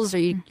muscles or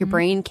your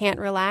brain can't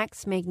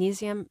relax,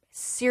 magnesium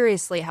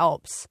seriously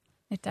helps.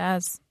 It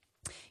does.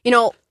 You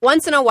know,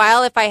 once in a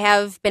while, if I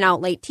have been out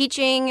late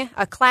teaching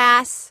a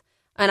class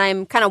and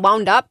I'm kind of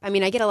wound up, I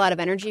mean, I get a lot of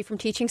energy from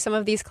teaching some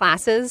of these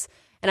classes,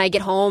 and I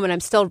get home and I'm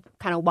still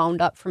kind of wound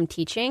up from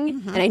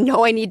teaching, and I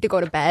know I need to go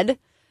to bed.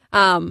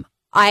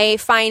 I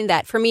find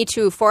that for me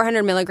too,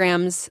 400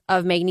 milligrams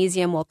of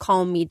magnesium will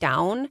calm me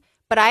down.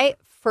 But I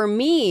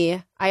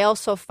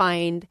also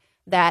find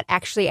that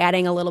actually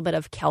adding a little bit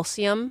of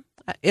calcium.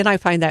 And I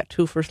find that,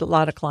 too, for a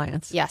lot of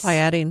clients. Yes. By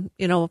adding,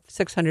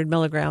 600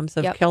 milligrams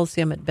of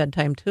calcium at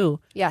bedtime, too.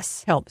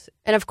 Yes. Helps.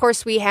 And of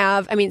course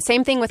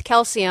same thing with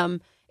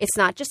calcium. It's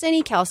not just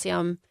any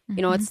calcium.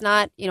 You know, it's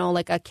not,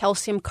 like a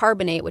calcium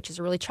carbonate, which is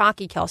a really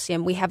chalky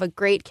calcium. We have a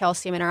great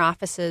calcium in our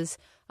offices.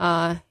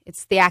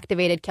 It's the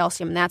activated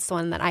calcium, and that's the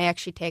one that I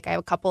actually take. I have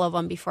a couple of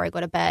them before I go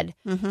to bed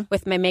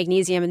with my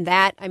magnesium. And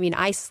that, I mean,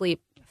 I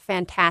sleep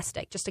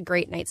fantastic. Just a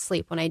great night's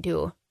sleep when I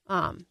do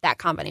that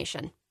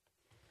combination.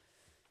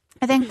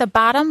 I think the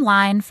bottom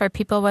line for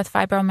people with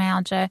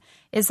fibromyalgia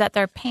is that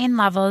their pain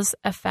levels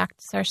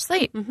affect their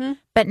sleep.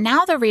 But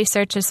now the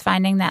research is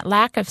finding that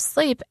lack of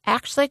sleep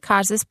actually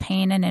causes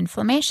pain and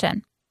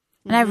inflammation.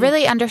 And I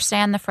really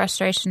understand the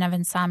frustration of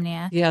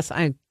insomnia. Yes,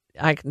 I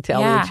can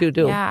tell that you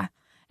do. Yeah.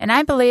 And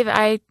I believe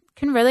I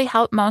can really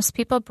help most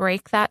people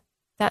break that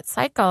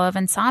cycle of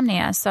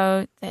insomnia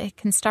so they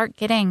can start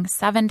getting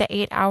 7 to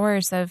 8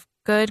 hours of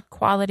good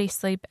quality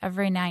sleep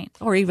every night.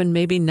 Or even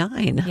maybe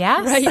 9.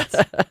 Yes.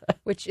 Right.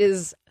 Which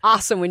is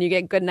awesome when you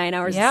get good 9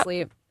 hours of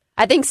sleep.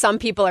 I think some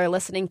people are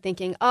listening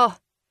thinking, oh,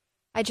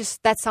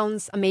 that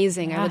sounds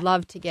amazing. I would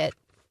love to get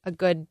a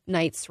good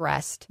night's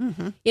rest.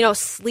 You know,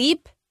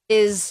 sleep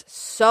is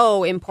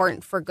so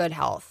important for good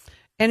health.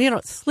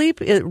 And,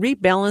 sleep, it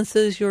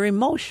rebalances your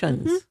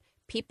emotions.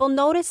 People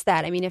notice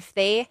that. I mean, if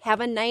they have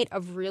a night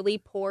of really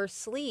poor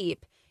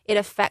sleep, it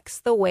affects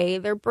the way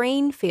their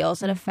brain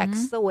feels. It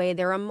affects the way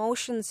their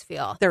emotions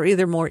feel. They're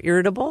either more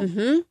irritable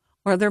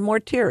or they're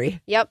more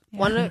teary. Yep.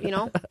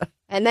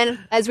 And then,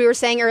 as we were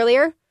saying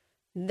earlier,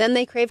 then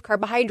they crave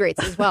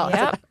carbohydrates as well.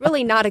 It's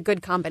really not a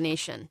good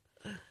combination.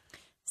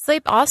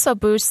 Sleep also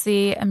boosts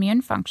the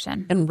immune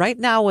function. And right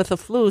now with the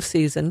flu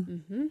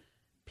season,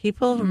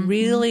 people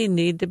really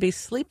need to be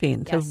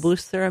sleeping to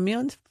boost their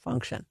immune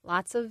function.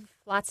 Lots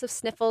of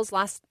sniffles.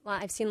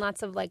 I've seen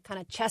lots of kind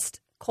of chest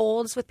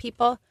colds with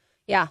people.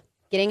 Yeah,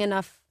 getting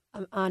enough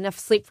enough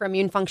sleep for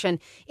immune function.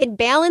 It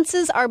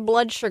balances our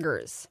blood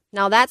sugars.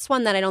 Now, that's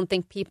one that I don't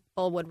think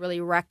people would really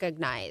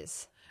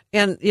recognize.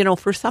 And,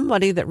 for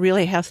somebody that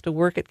really has to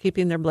work at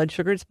keeping their blood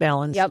sugars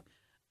balanced, Yep.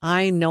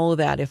 I know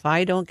that if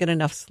I don't get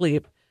enough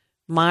sleep,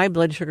 my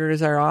blood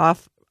sugars are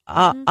off,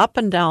 up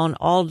and down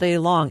all day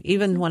long,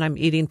 even when I'm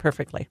eating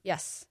perfectly.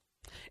 Yes.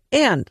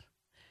 And,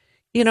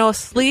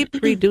 sleep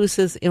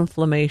reduces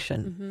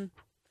inflammation.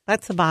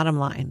 That's the bottom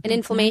line. And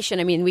inflammation,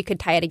 I mean, we could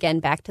tie it again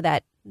back to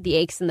that, the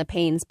aches and the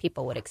pains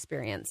people would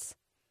experience.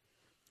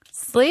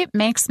 Sleep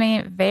makes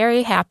me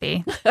very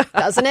happy.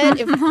 Doesn't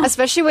it?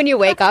 Especially when you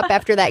wake up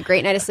after that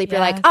great night of sleep, You're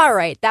like, all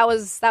right, that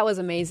was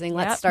amazing.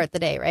 Let's start the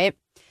day, right?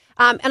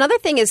 Another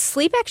thing is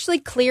sleep actually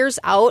clears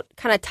out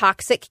kind of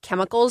toxic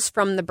chemicals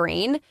from the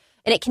brain,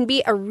 and it can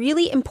be a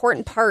really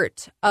important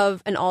part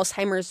of an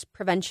Alzheimer's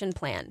prevention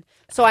plan.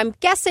 So I'm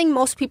guessing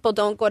most people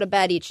don't go to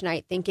bed each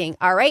night thinking,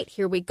 all right,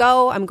 here we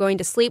go. I'm going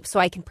to sleep so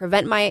I can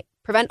prevent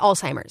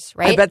Alzheimer's,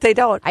 right? I bet they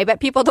don't. I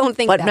bet people don't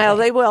think that. But now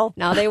they will.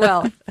 Now they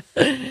will.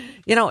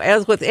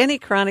 As with any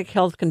chronic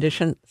health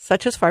condition,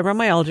 such as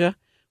fibromyalgia,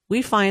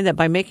 we find that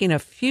by making a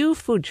few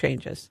food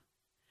changes,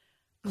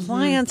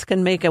 clients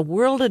can make a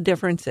world of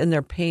difference in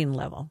their pain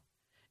level,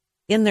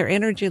 in their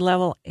energy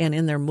level, and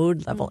in their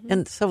mood level.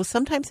 And so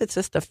sometimes it's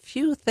just a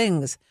few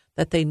things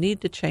that they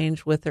need to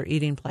change with their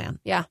eating plan.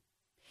 Yeah.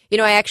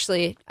 I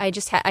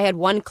had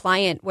one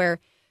client where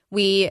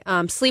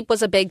sleep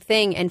was a big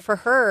thing. And for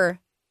her,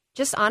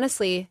 just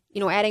honestly,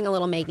 adding a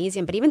little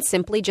magnesium, but even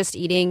simply just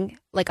eating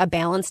like a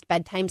balanced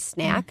bedtime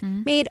snack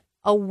made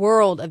a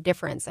world of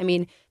difference. I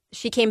mean,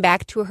 she came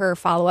back to her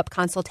follow-up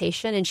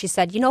consultation and she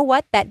said, you know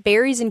what, that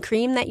berries and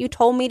cream that you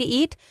told me to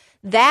eat,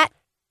 that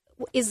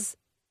is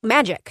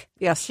magic.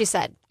 Yes. She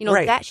said,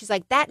 right. that she's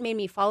like, that made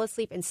me fall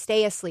asleep and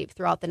stay asleep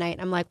throughout the night.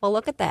 I'm like, well,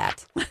 look at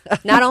that.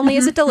 Not only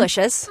is it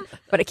delicious,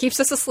 but it keeps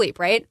us asleep,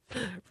 right?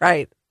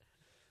 Right.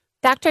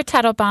 Dr.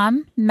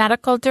 Teitelbaum,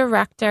 medical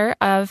director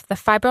of the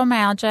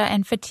Fibromyalgia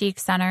and Fatigue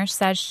Center,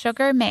 says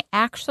sugar may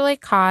actually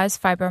cause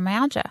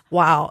fibromyalgia.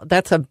 Wow,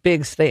 that's a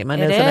big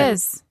statement, isn't it? It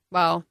is.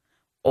 Wow.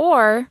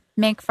 Or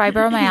make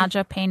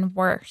fibromyalgia pain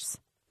worse.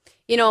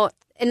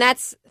 And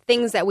that's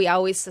things that we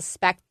always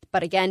suspect,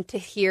 but again, to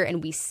hear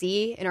and we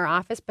see in our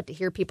office, but to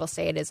hear people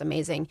say it is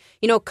amazing.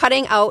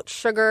 Cutting out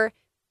sugar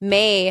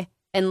may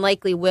and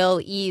likely will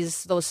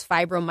ease those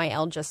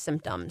fibromyalgia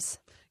symptoms.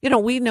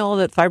 We know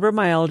that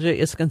fibromyalgia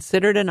is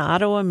considered an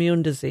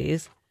autoimmune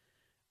disease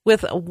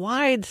with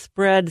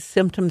widespread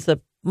symptoms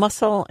of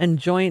muscle and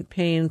joint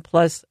pain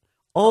plus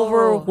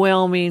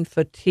overwhelming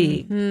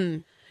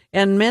fatigue.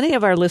 And many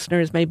of our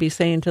listeners may be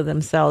saying to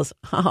themselves,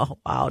 oh,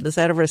 wow, does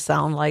that ever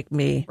sound like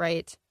me?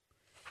 Right.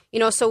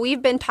 So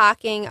we've been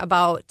talking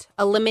about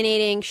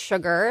eliminating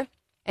sugar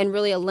and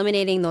really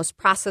eliminating those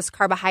processed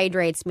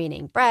carbohydrates,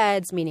 meaning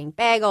breads, meaning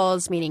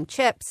bagels, meaning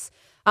chips.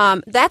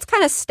 That's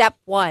kind of step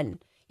one.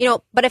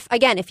 But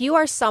if you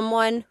are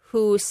someone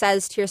who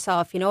says to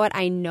yourself, you know what,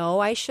 I know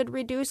I should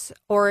reduce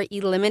or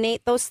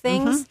eliminate those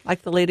things.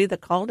 Like the lady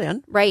that called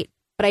in. Right.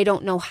 But I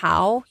don't know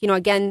how.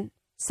 Again,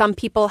 some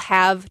people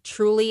have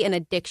truly an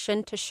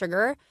addiction to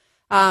sugar.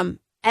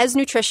 As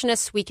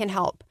nutritionists, we can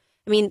help.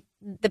 I mean,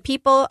 the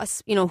people,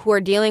 who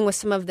are dealing with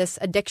some of this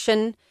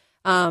addiction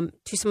to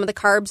some of the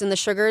carbs and the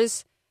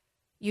sugars,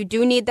 you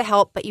do need the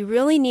help, but you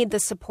really need the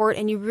support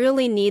and you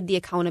really need the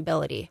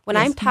accountability. When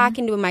I'm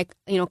talking to my,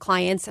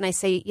 clients and I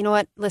say, you know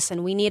what,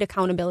 listen, we need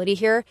accountability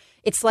here.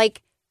 It's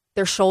like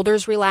their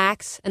shoulders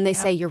relax and they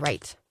say, you're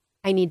right.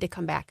 I need to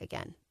come back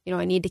again.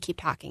 I need to keep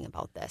talking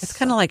about this. It's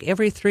kind of like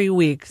every 3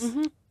 weeks.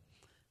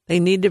 They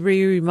need to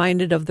be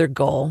reminded of their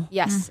goal.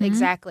 Yes,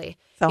 exactly.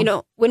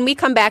 So, when we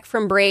come back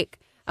from break,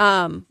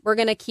 we're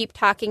going to keep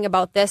talking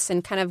about this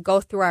and kind of go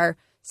through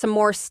some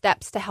more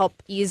steps to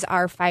help ease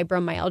our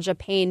fibromyalgia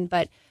pain.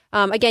 But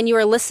again, you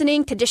are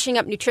listening to Dishing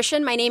Up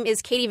Nutrition. My name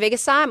is Katie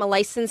Vigesaa. I'm a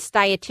licensed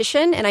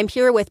dietitian, and I'm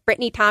here with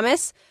Britni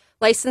Thomas,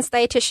 licensed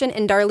dietitian,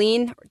 and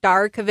Darlene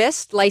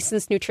Kvist,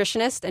 licensed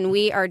nutritionist. And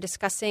we are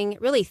discussing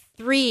really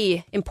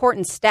 3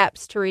 important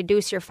steps to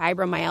reduce your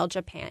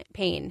fibromyalgia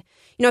pain.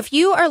 If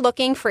you are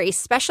looking for a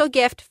special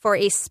gift for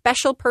a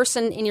special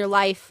person in your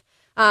life,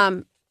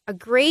 a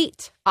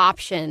great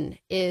option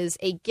is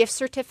a gift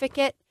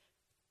certificate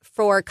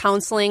for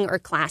counseling or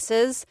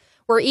classes.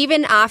 We're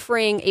even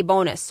offering a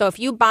bonus. So if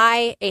you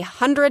buy a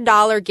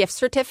 $100 gift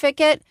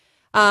certificate,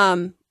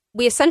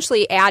 we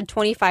essentially add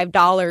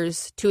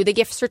 $25 to the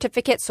gift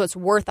certificate, so it's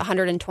worth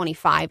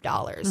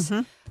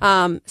 $125.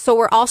 So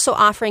we're also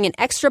offering an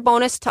extra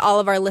bonus to all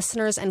of our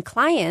listeners and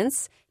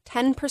clients,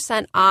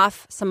 10%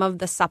 off some of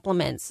the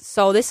supplements.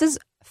 So this is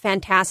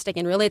fantastic,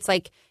 and really it's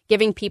like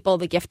giving people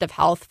the gift of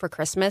health for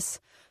Christmas.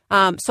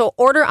 So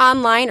order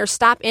online or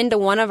stop into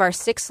one of our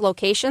 6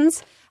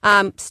 locations.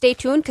 Stay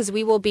tuned because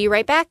we will be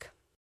right back.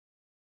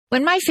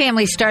 When my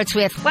family starts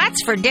with,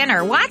 what's for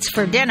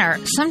dinner,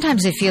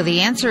 sometimes I feel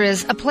the answer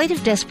is a plate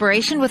of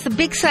desperation with a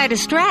big side of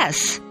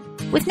stress.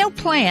 With no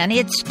plan,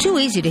 it's too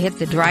easy to hit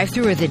the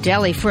drive-thru or the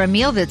deli for a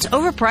meal that's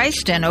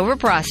overpriced and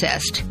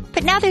overprocessed.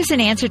 But now there's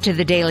an answer to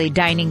the daily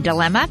dining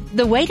dilemma,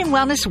 the Weight and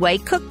Wellness Way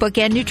Cookbook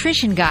and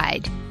Nutrition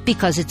Guide.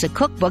 Because it's a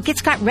cookbook,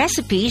 it's got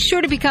recipes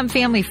sure to become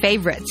family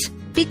favorites.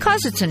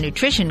 Because it's a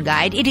nutrition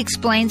guide, it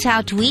explains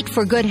how to eat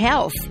for good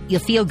health.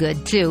 You'll feel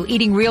good, too,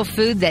 eating real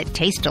food that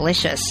tastes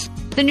delicious.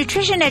 The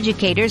nutrition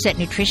educators at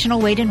Nutritional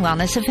Weight and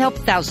Wellness have helped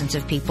thousands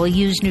of people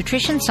use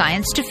nutrition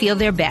science to feel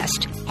their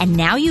best. And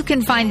now you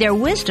can find their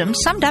wisdom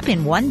summed up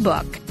in one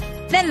book.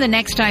 Then the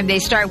next time they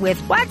start with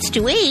what's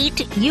to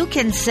eat, you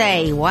can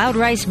say wild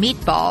rice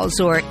meatballs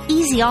or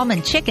easy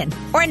almond chicken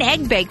or an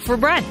egg bake for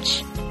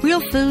brunch.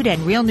 Real food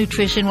and real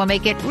nutrition will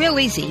make it real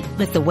easy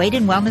with the Weight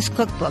and Wellness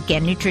Cookbook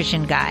and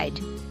Nutrition Guide.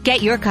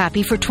 Get your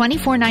copy for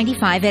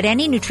 $24.95 at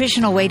any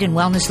Nutritional Weight and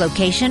Wellness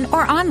location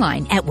or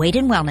online at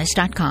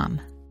weightandwellness.com.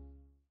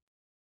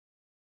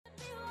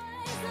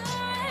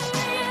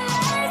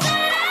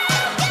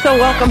 So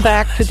welcome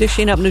back to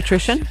Dishing Up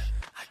Nutrition.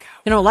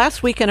 You know,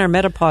 last week in our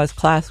menopause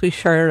class, we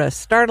shared a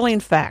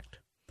startling fact.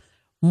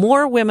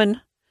 More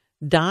women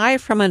die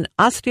from an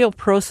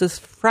osteoporosis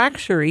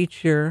fracture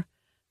each year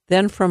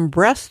than from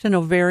breast and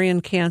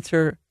ovarian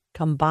cancer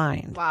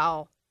combined.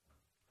 Wow.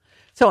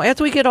 So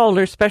as we get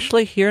older,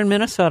 especially here in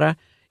Minnesota,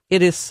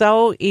 it is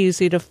so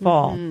easy to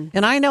fall. Mm-hmm.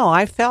 And I know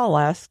I fell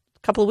a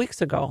couple of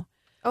weeks ago.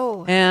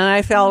 Oh. And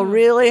I fell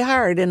really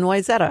hard in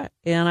Vigesaa.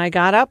 And I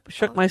got up,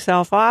 shook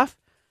myself off.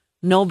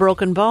 No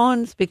broken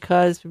bones,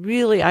 because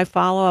really I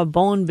follow a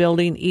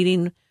bone-building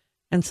eating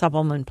and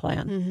supplement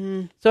plan.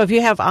 Mm-hmm. So if you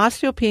have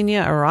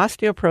osteopenia or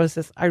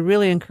osteoporosis, I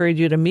really encourage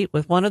you to meet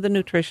with one of the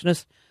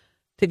nutritionists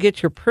to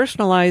get your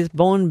personalized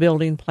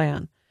bone-building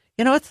plan.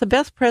 You know, it's the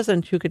best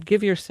present you could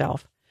give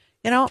yourself.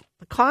 You know,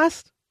 the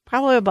cost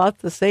probably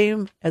about the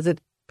same as a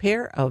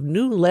pair of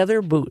new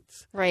leather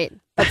boots. Right.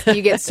 But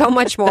you get so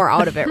much more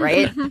out of it,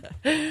 right?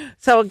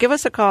 So give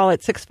us a call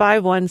at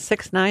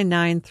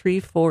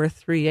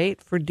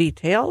 651-699-3438 for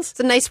details. It's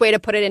a nice way to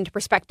put it into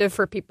perspective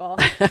for people.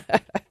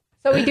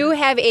 So we do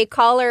have a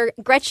caller.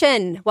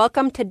 Gretchen,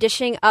 welcome to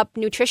Dishing Up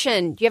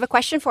Nutrition. Do you have a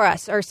question for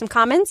us or some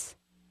comments?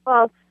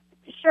 Well,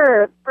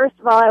 sure. First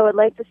of all, I would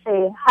like to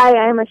say, hi,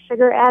 I'm a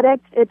sugar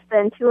addict. It's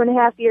been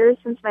 2.5 years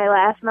since my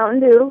last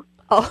Mountain Dew.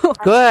 Oh,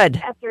 good.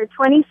 After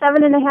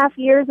 27.5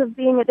 years of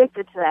being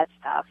addicted to that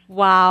stuff.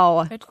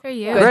 Wow. Good for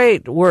you.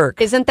 Great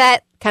work. Isn't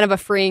that kind of a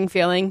freeing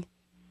feeling?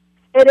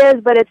 It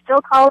is, but it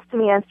still calls to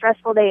me on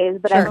stressful days,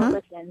 but I don't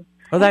listen.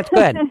 Well, that's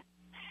good.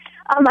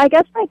 I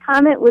guess my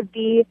comment would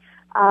be,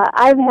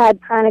 I've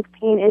had chronic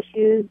pain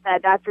issues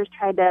that doctors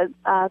tried to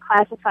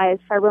classify as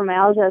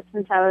fibromyalgia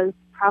since I was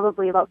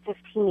probably about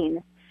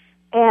 15.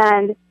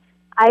 And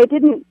I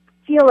didn't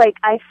feel like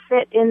I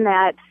fit in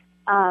that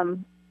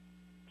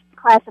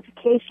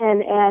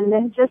classification,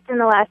 and just in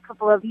the last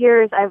couple of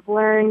years I've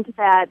learned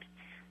that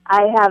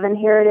I have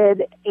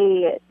inherited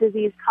a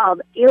disease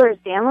called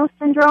Ehlers-Danlos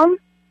syndrome,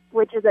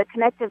 which is a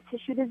connective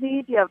tissue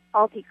disease. You have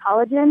faulty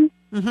collagen,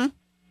 and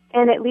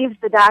it leaves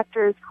the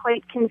doctors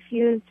quite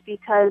confused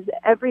because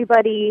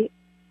everybody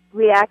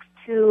reacts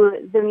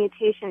to the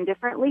mutation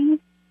differently.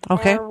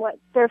 Okay. And what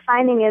they're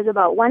finding is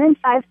about 1 in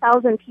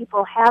 5,000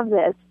 people have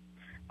this,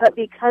 but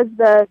because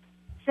the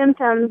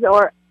symptoms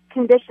or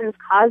conditions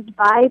caused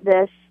by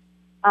this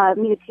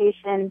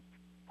mutation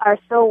are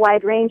so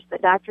wide range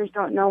that doctors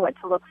don't know what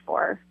to look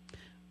for.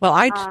 Well,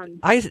 I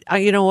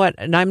you know what,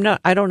 and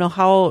I don't know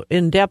how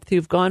in depth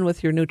you've gone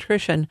with your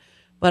nutrition,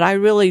 but I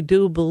really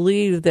do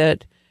believe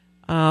that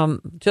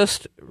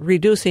just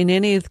reducing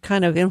any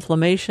kind of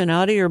inflammation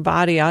out of your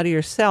body, out of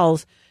your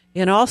cells,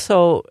 and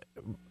also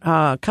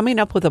coming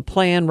up with a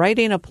plan,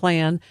 writing a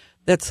plan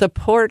that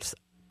supports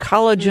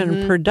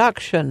collagen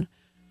production,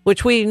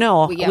 which we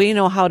know, we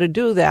know how to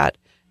do that.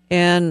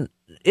 And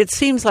it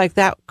seems like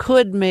that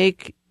could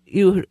make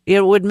you,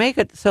 it would make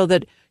it so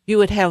that you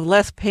would have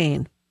less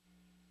pain,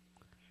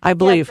 I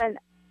believe. Yes, and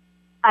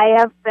I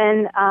have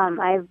been,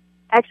 I've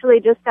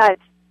actually just got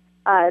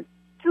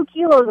 2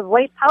 kilos of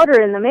white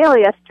powder in the mail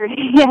yesterday.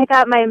 I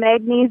got my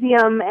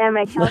magnesium and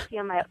my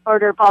calcium. I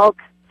order bulk.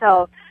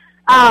 So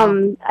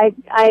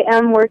I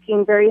am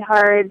working very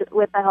hard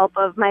with the help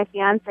of my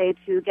fiance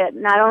to get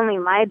not only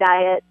my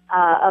diet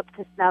up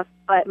to snuff,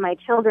 but my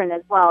children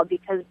as well,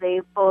 because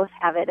they both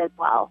have it as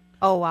well.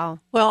 Oh, wow.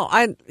 Well,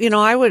 I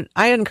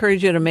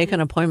encourage you to make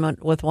an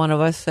appointment with one of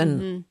us,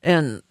 and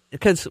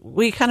because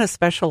we kind of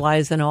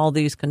specialize in all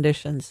these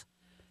conditions,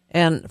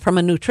 and from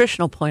a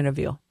nutritional point of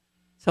view.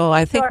 So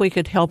I think we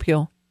could help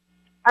you.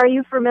 Are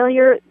you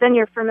familiar? Then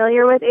you're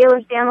familiar with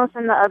Ehlers-Danlos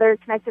and the other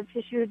connective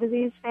tissue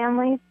disease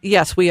families?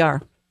 Yes, we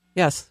are.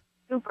 Yes.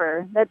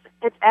 Super.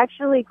 It's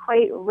actually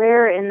quite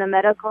rare in the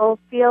medical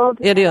field.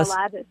 It is.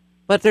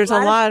 But there's a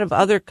lot of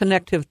other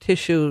connective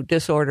tissue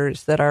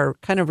disorders that are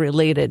kind of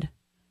related.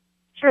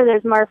 Sure,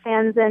 there's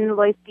Marfan's and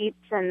Lois-Dietz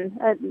and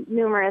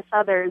numerous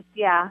others,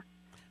 yeah.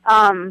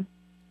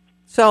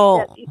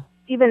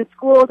 Even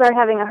schools are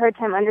having a hard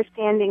time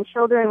understanding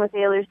children with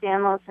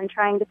Ehlers-Danlos and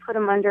trying to put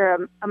them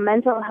under a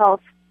mental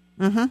health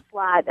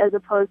slot as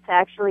opposed to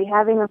actually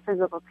having a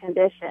physical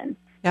condition.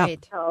 Yeah.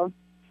 Right. So,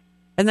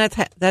 and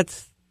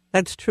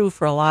that's true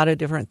for a lot of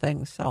different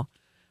things. So,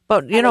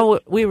 But,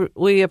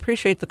 we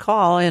appreciate the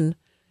call, and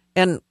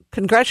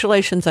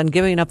congratulations on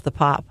giving up the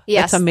pop.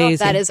 Yes. That's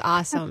amazing. That is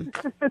awesome.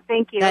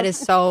 Thank you. That is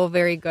so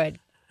very good.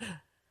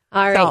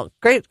 All right. So,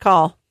 great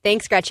call.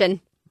 Thanks, Gretchen.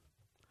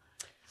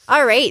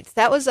 All right.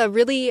 That was a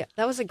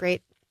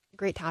great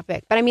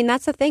topic. But I mean,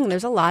 that's the thing.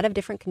 There's a lot of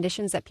different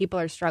conditions that people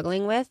are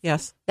struggling with.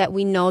 Yes. That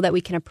we know that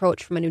we can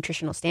approach from a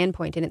nutritional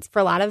standpoint. And it's for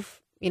a lot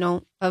of,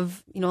 a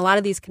lot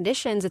of these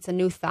conditions, it's a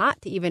new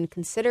thought to even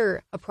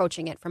consider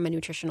approaching it from a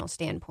nutritional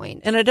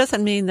standpoint. And it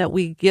doesn't mean that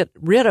we get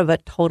rid of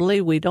it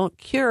totally. We don't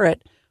cure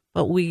it,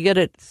 but we get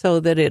it so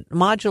that it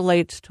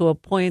modulates to a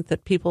point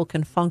that people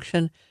can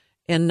function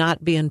and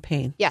not be in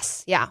pain.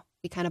 Yes. Yeah.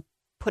 We kind of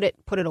put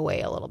it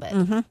away a little bit.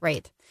 Mm-hmm.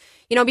 Right.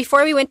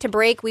 Before we went to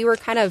break, we were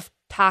kind of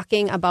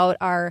talking about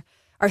our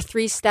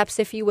 3 steps,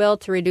 if you will,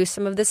 to reduce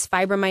some of this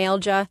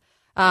fibromyalgia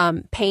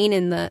pain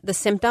and the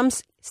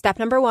symptoms. Step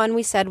number 1,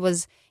 we said,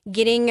 was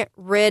getting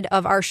rid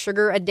of our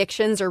sugar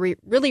addictions, or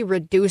really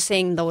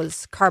reducing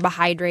those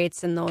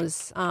carbohydrates and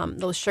those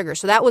sugars.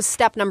 So that was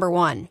step number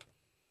 1.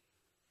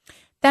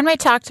 Then we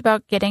talked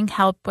about getting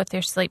help with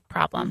your sleep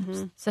problems.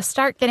 Mm-hmm. So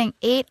start getting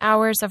 8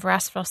 hours of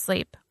restful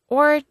sleep,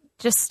 or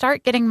just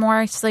start getting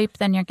more sleep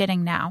than you're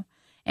getting now.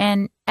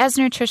 And as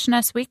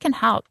nutritionists, we can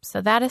help.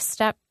 So that is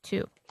step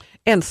 2.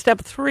 And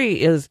step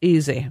 3 is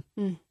easy.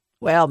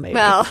 Well, maybe.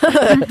 Well,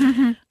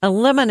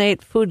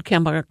 eliminate food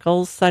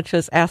chemicals such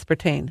as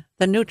aspartame,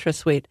 the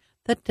NutraSweet,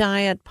 the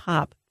Diet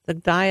Pop, the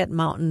Diet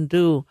Mountain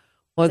Dew,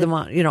 or the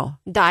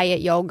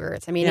diet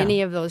yogurts. I mean,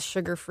 any of those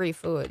sugar-free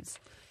foods.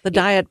 The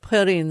diet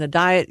pudding, the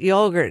diet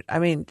yogurt. I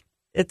mean,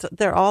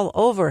 they're all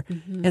over,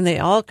 and they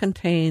all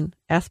contain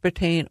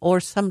aspartame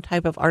or some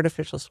type of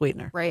artificial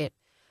sweetener. Right.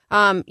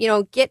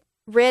 Get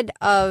rid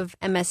of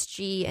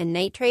MSG and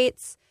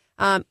nitrates.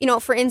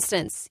 For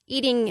instance,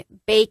 eating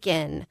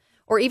bacon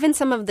or even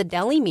some of the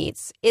deli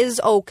meats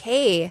is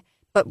okay,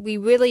 but we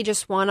really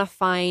just want to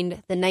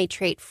find the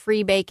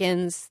nitrate-free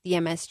bacons, the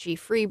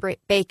MSG-free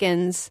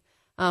bacons,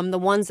 the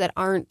ones that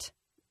aren't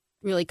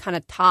really kind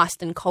of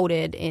tossed and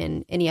coated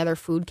in any other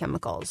food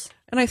chemicals.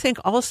 And I think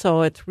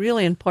also it's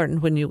really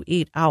important when you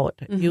eat out,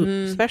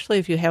 especially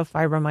if you have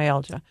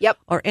fibromyalgia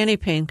or any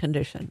pain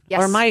condition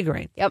or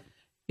migraine. Yep.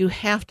 You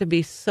have to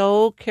be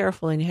so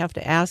careful, and you have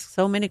to ask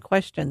so many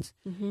questions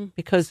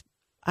because,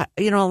 a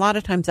lot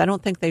of times I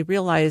don't think they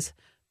realize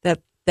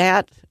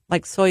that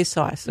like soy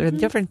sauce or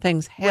different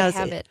things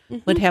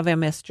would have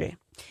MSG.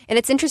 And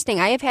it's interesting.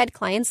 I have had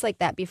clients like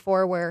that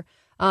before where,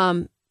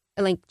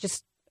 like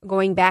just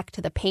going back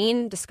to the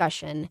pain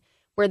discussion,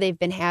 where they've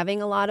been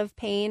having a lot of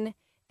pain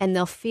and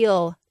they'll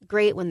feel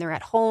great when they're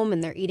at home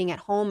and they're eating at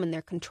home and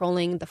they're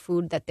controlling the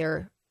food that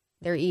they're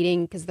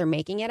eating because they're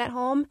making it at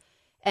home.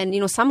 And,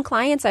 some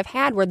clients I've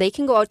had where they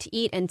can go out to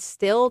eat and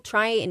still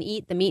try and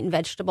eat the meat and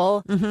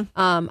vegetable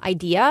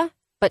idea,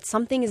 but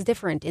something is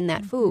different in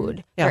that food.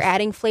 Yes. They're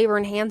adding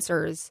flavor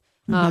enhancers,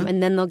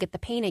 and then they'll get the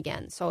pain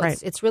again. So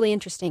it's really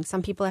interesting.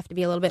 Some people have to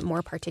be a little bit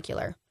more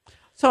particular.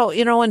 So,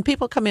 when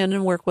people come in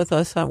and work with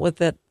us with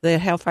that, they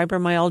have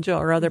fibromyalgia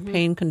or other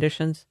pain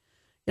conditions,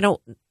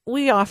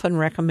 we often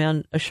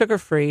recommend a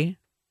sugar-free,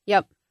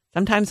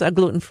 sometimes a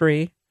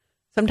gluten-free,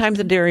 sometimes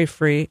a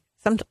dairy-free,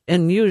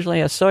 and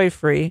usually a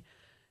soy-free,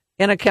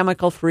 and a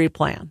chemical-free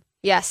plan.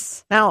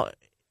 Yes. Now,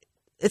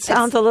 it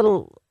sounds a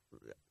little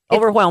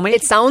overwhelming.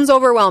 It sounds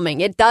overwhelming.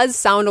 It does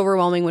sound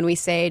overwhelming when we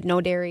say no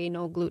dairy,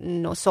 no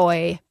gluten, no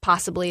soy,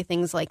 possibly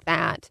things like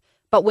that.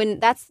 But when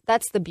that's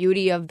the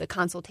beauty of the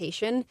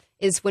consultation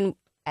is when,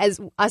 as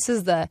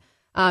the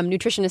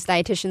nutritionist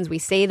dietitians, we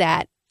say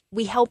that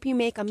we help you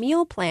make a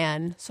meal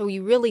plan so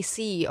you really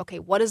see, okay,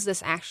 what does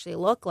this actually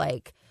look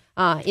like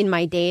in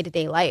my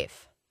day-to-day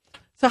life?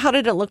 So how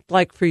did it look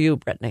like for you,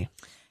 Britni?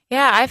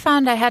 Yeah, I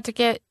found I had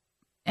to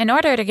in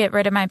order to get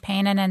rid of my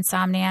pain and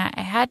insomnia,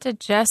 I had to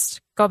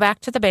just go back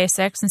to the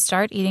basics and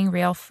start eating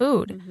real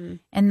food.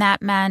 And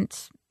that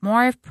meant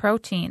more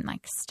protein,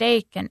 like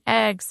steak and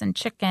eggs and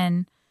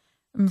chicken,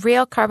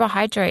 real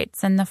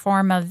carbohydrates in the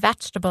form of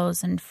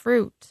vegetables and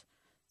fruit.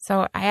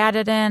 So I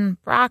added in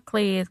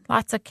broccoli,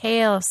 lots of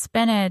kale,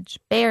 spinach,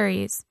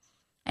 berries,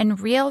 and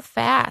real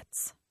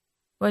fats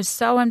was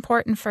so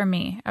important for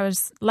me. I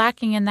was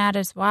lacking in that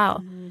as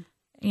well.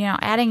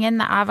 Adding in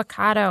the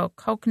avocado,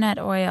 coconut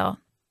oil,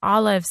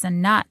 olives,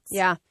 and nuts.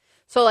 Yeah.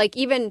 So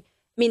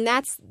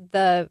that's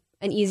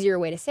an easier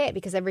way to say it,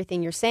 because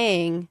everything you're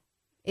saying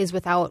is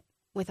without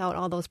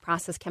all those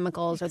processed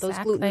chemicals or those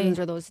glutens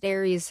or those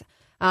dairies.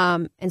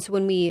 And so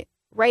when we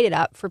write it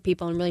up for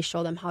people and really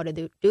show them how to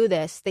do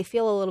this, they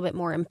feel a little bit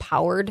more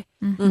empowered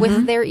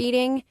with their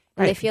eating.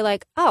 And they feel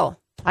like, oh,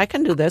 I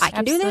can do this. I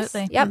can do this.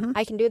 Yep,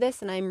 I can do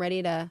this, and I'm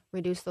ready to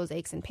reduce those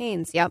aches and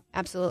pains. Yep,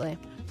 absolutely.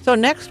 So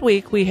next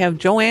week we have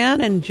Joanne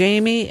and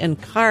Jamie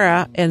and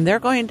Cara, and they're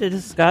going to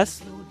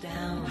discuss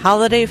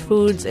holiday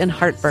foods and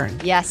heartburn.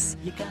 Yes.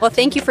 Well,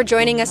 thank you for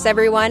joining us,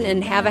 everyone,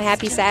 and have a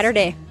happy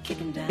Saturday.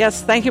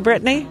 Yes, thank you,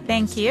 Britni.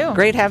 Thank you.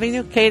 Great having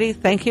you. Katie,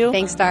 thank you.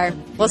 Thanks, Star.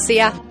 We'll see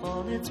ya.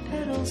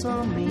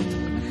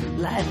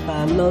 Life,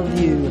 I love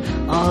you,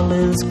 all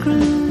is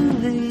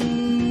groovy.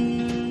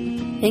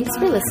 Thanks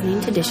for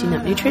listening to Dishing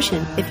Up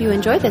Nutrition. If you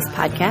enjoy this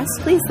podcast,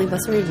 please leave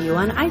us a review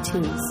on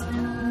iTunes.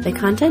 The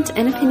content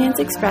and opinions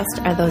expressed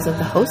are those of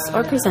the hosts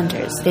or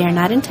presenters. They are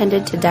not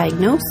intended to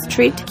diagnose,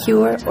 treat,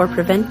 cure, or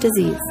prevent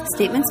disease.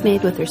 Statements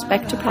made with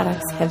respect to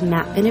products have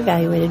not been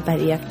evaluated by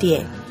the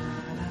FDA.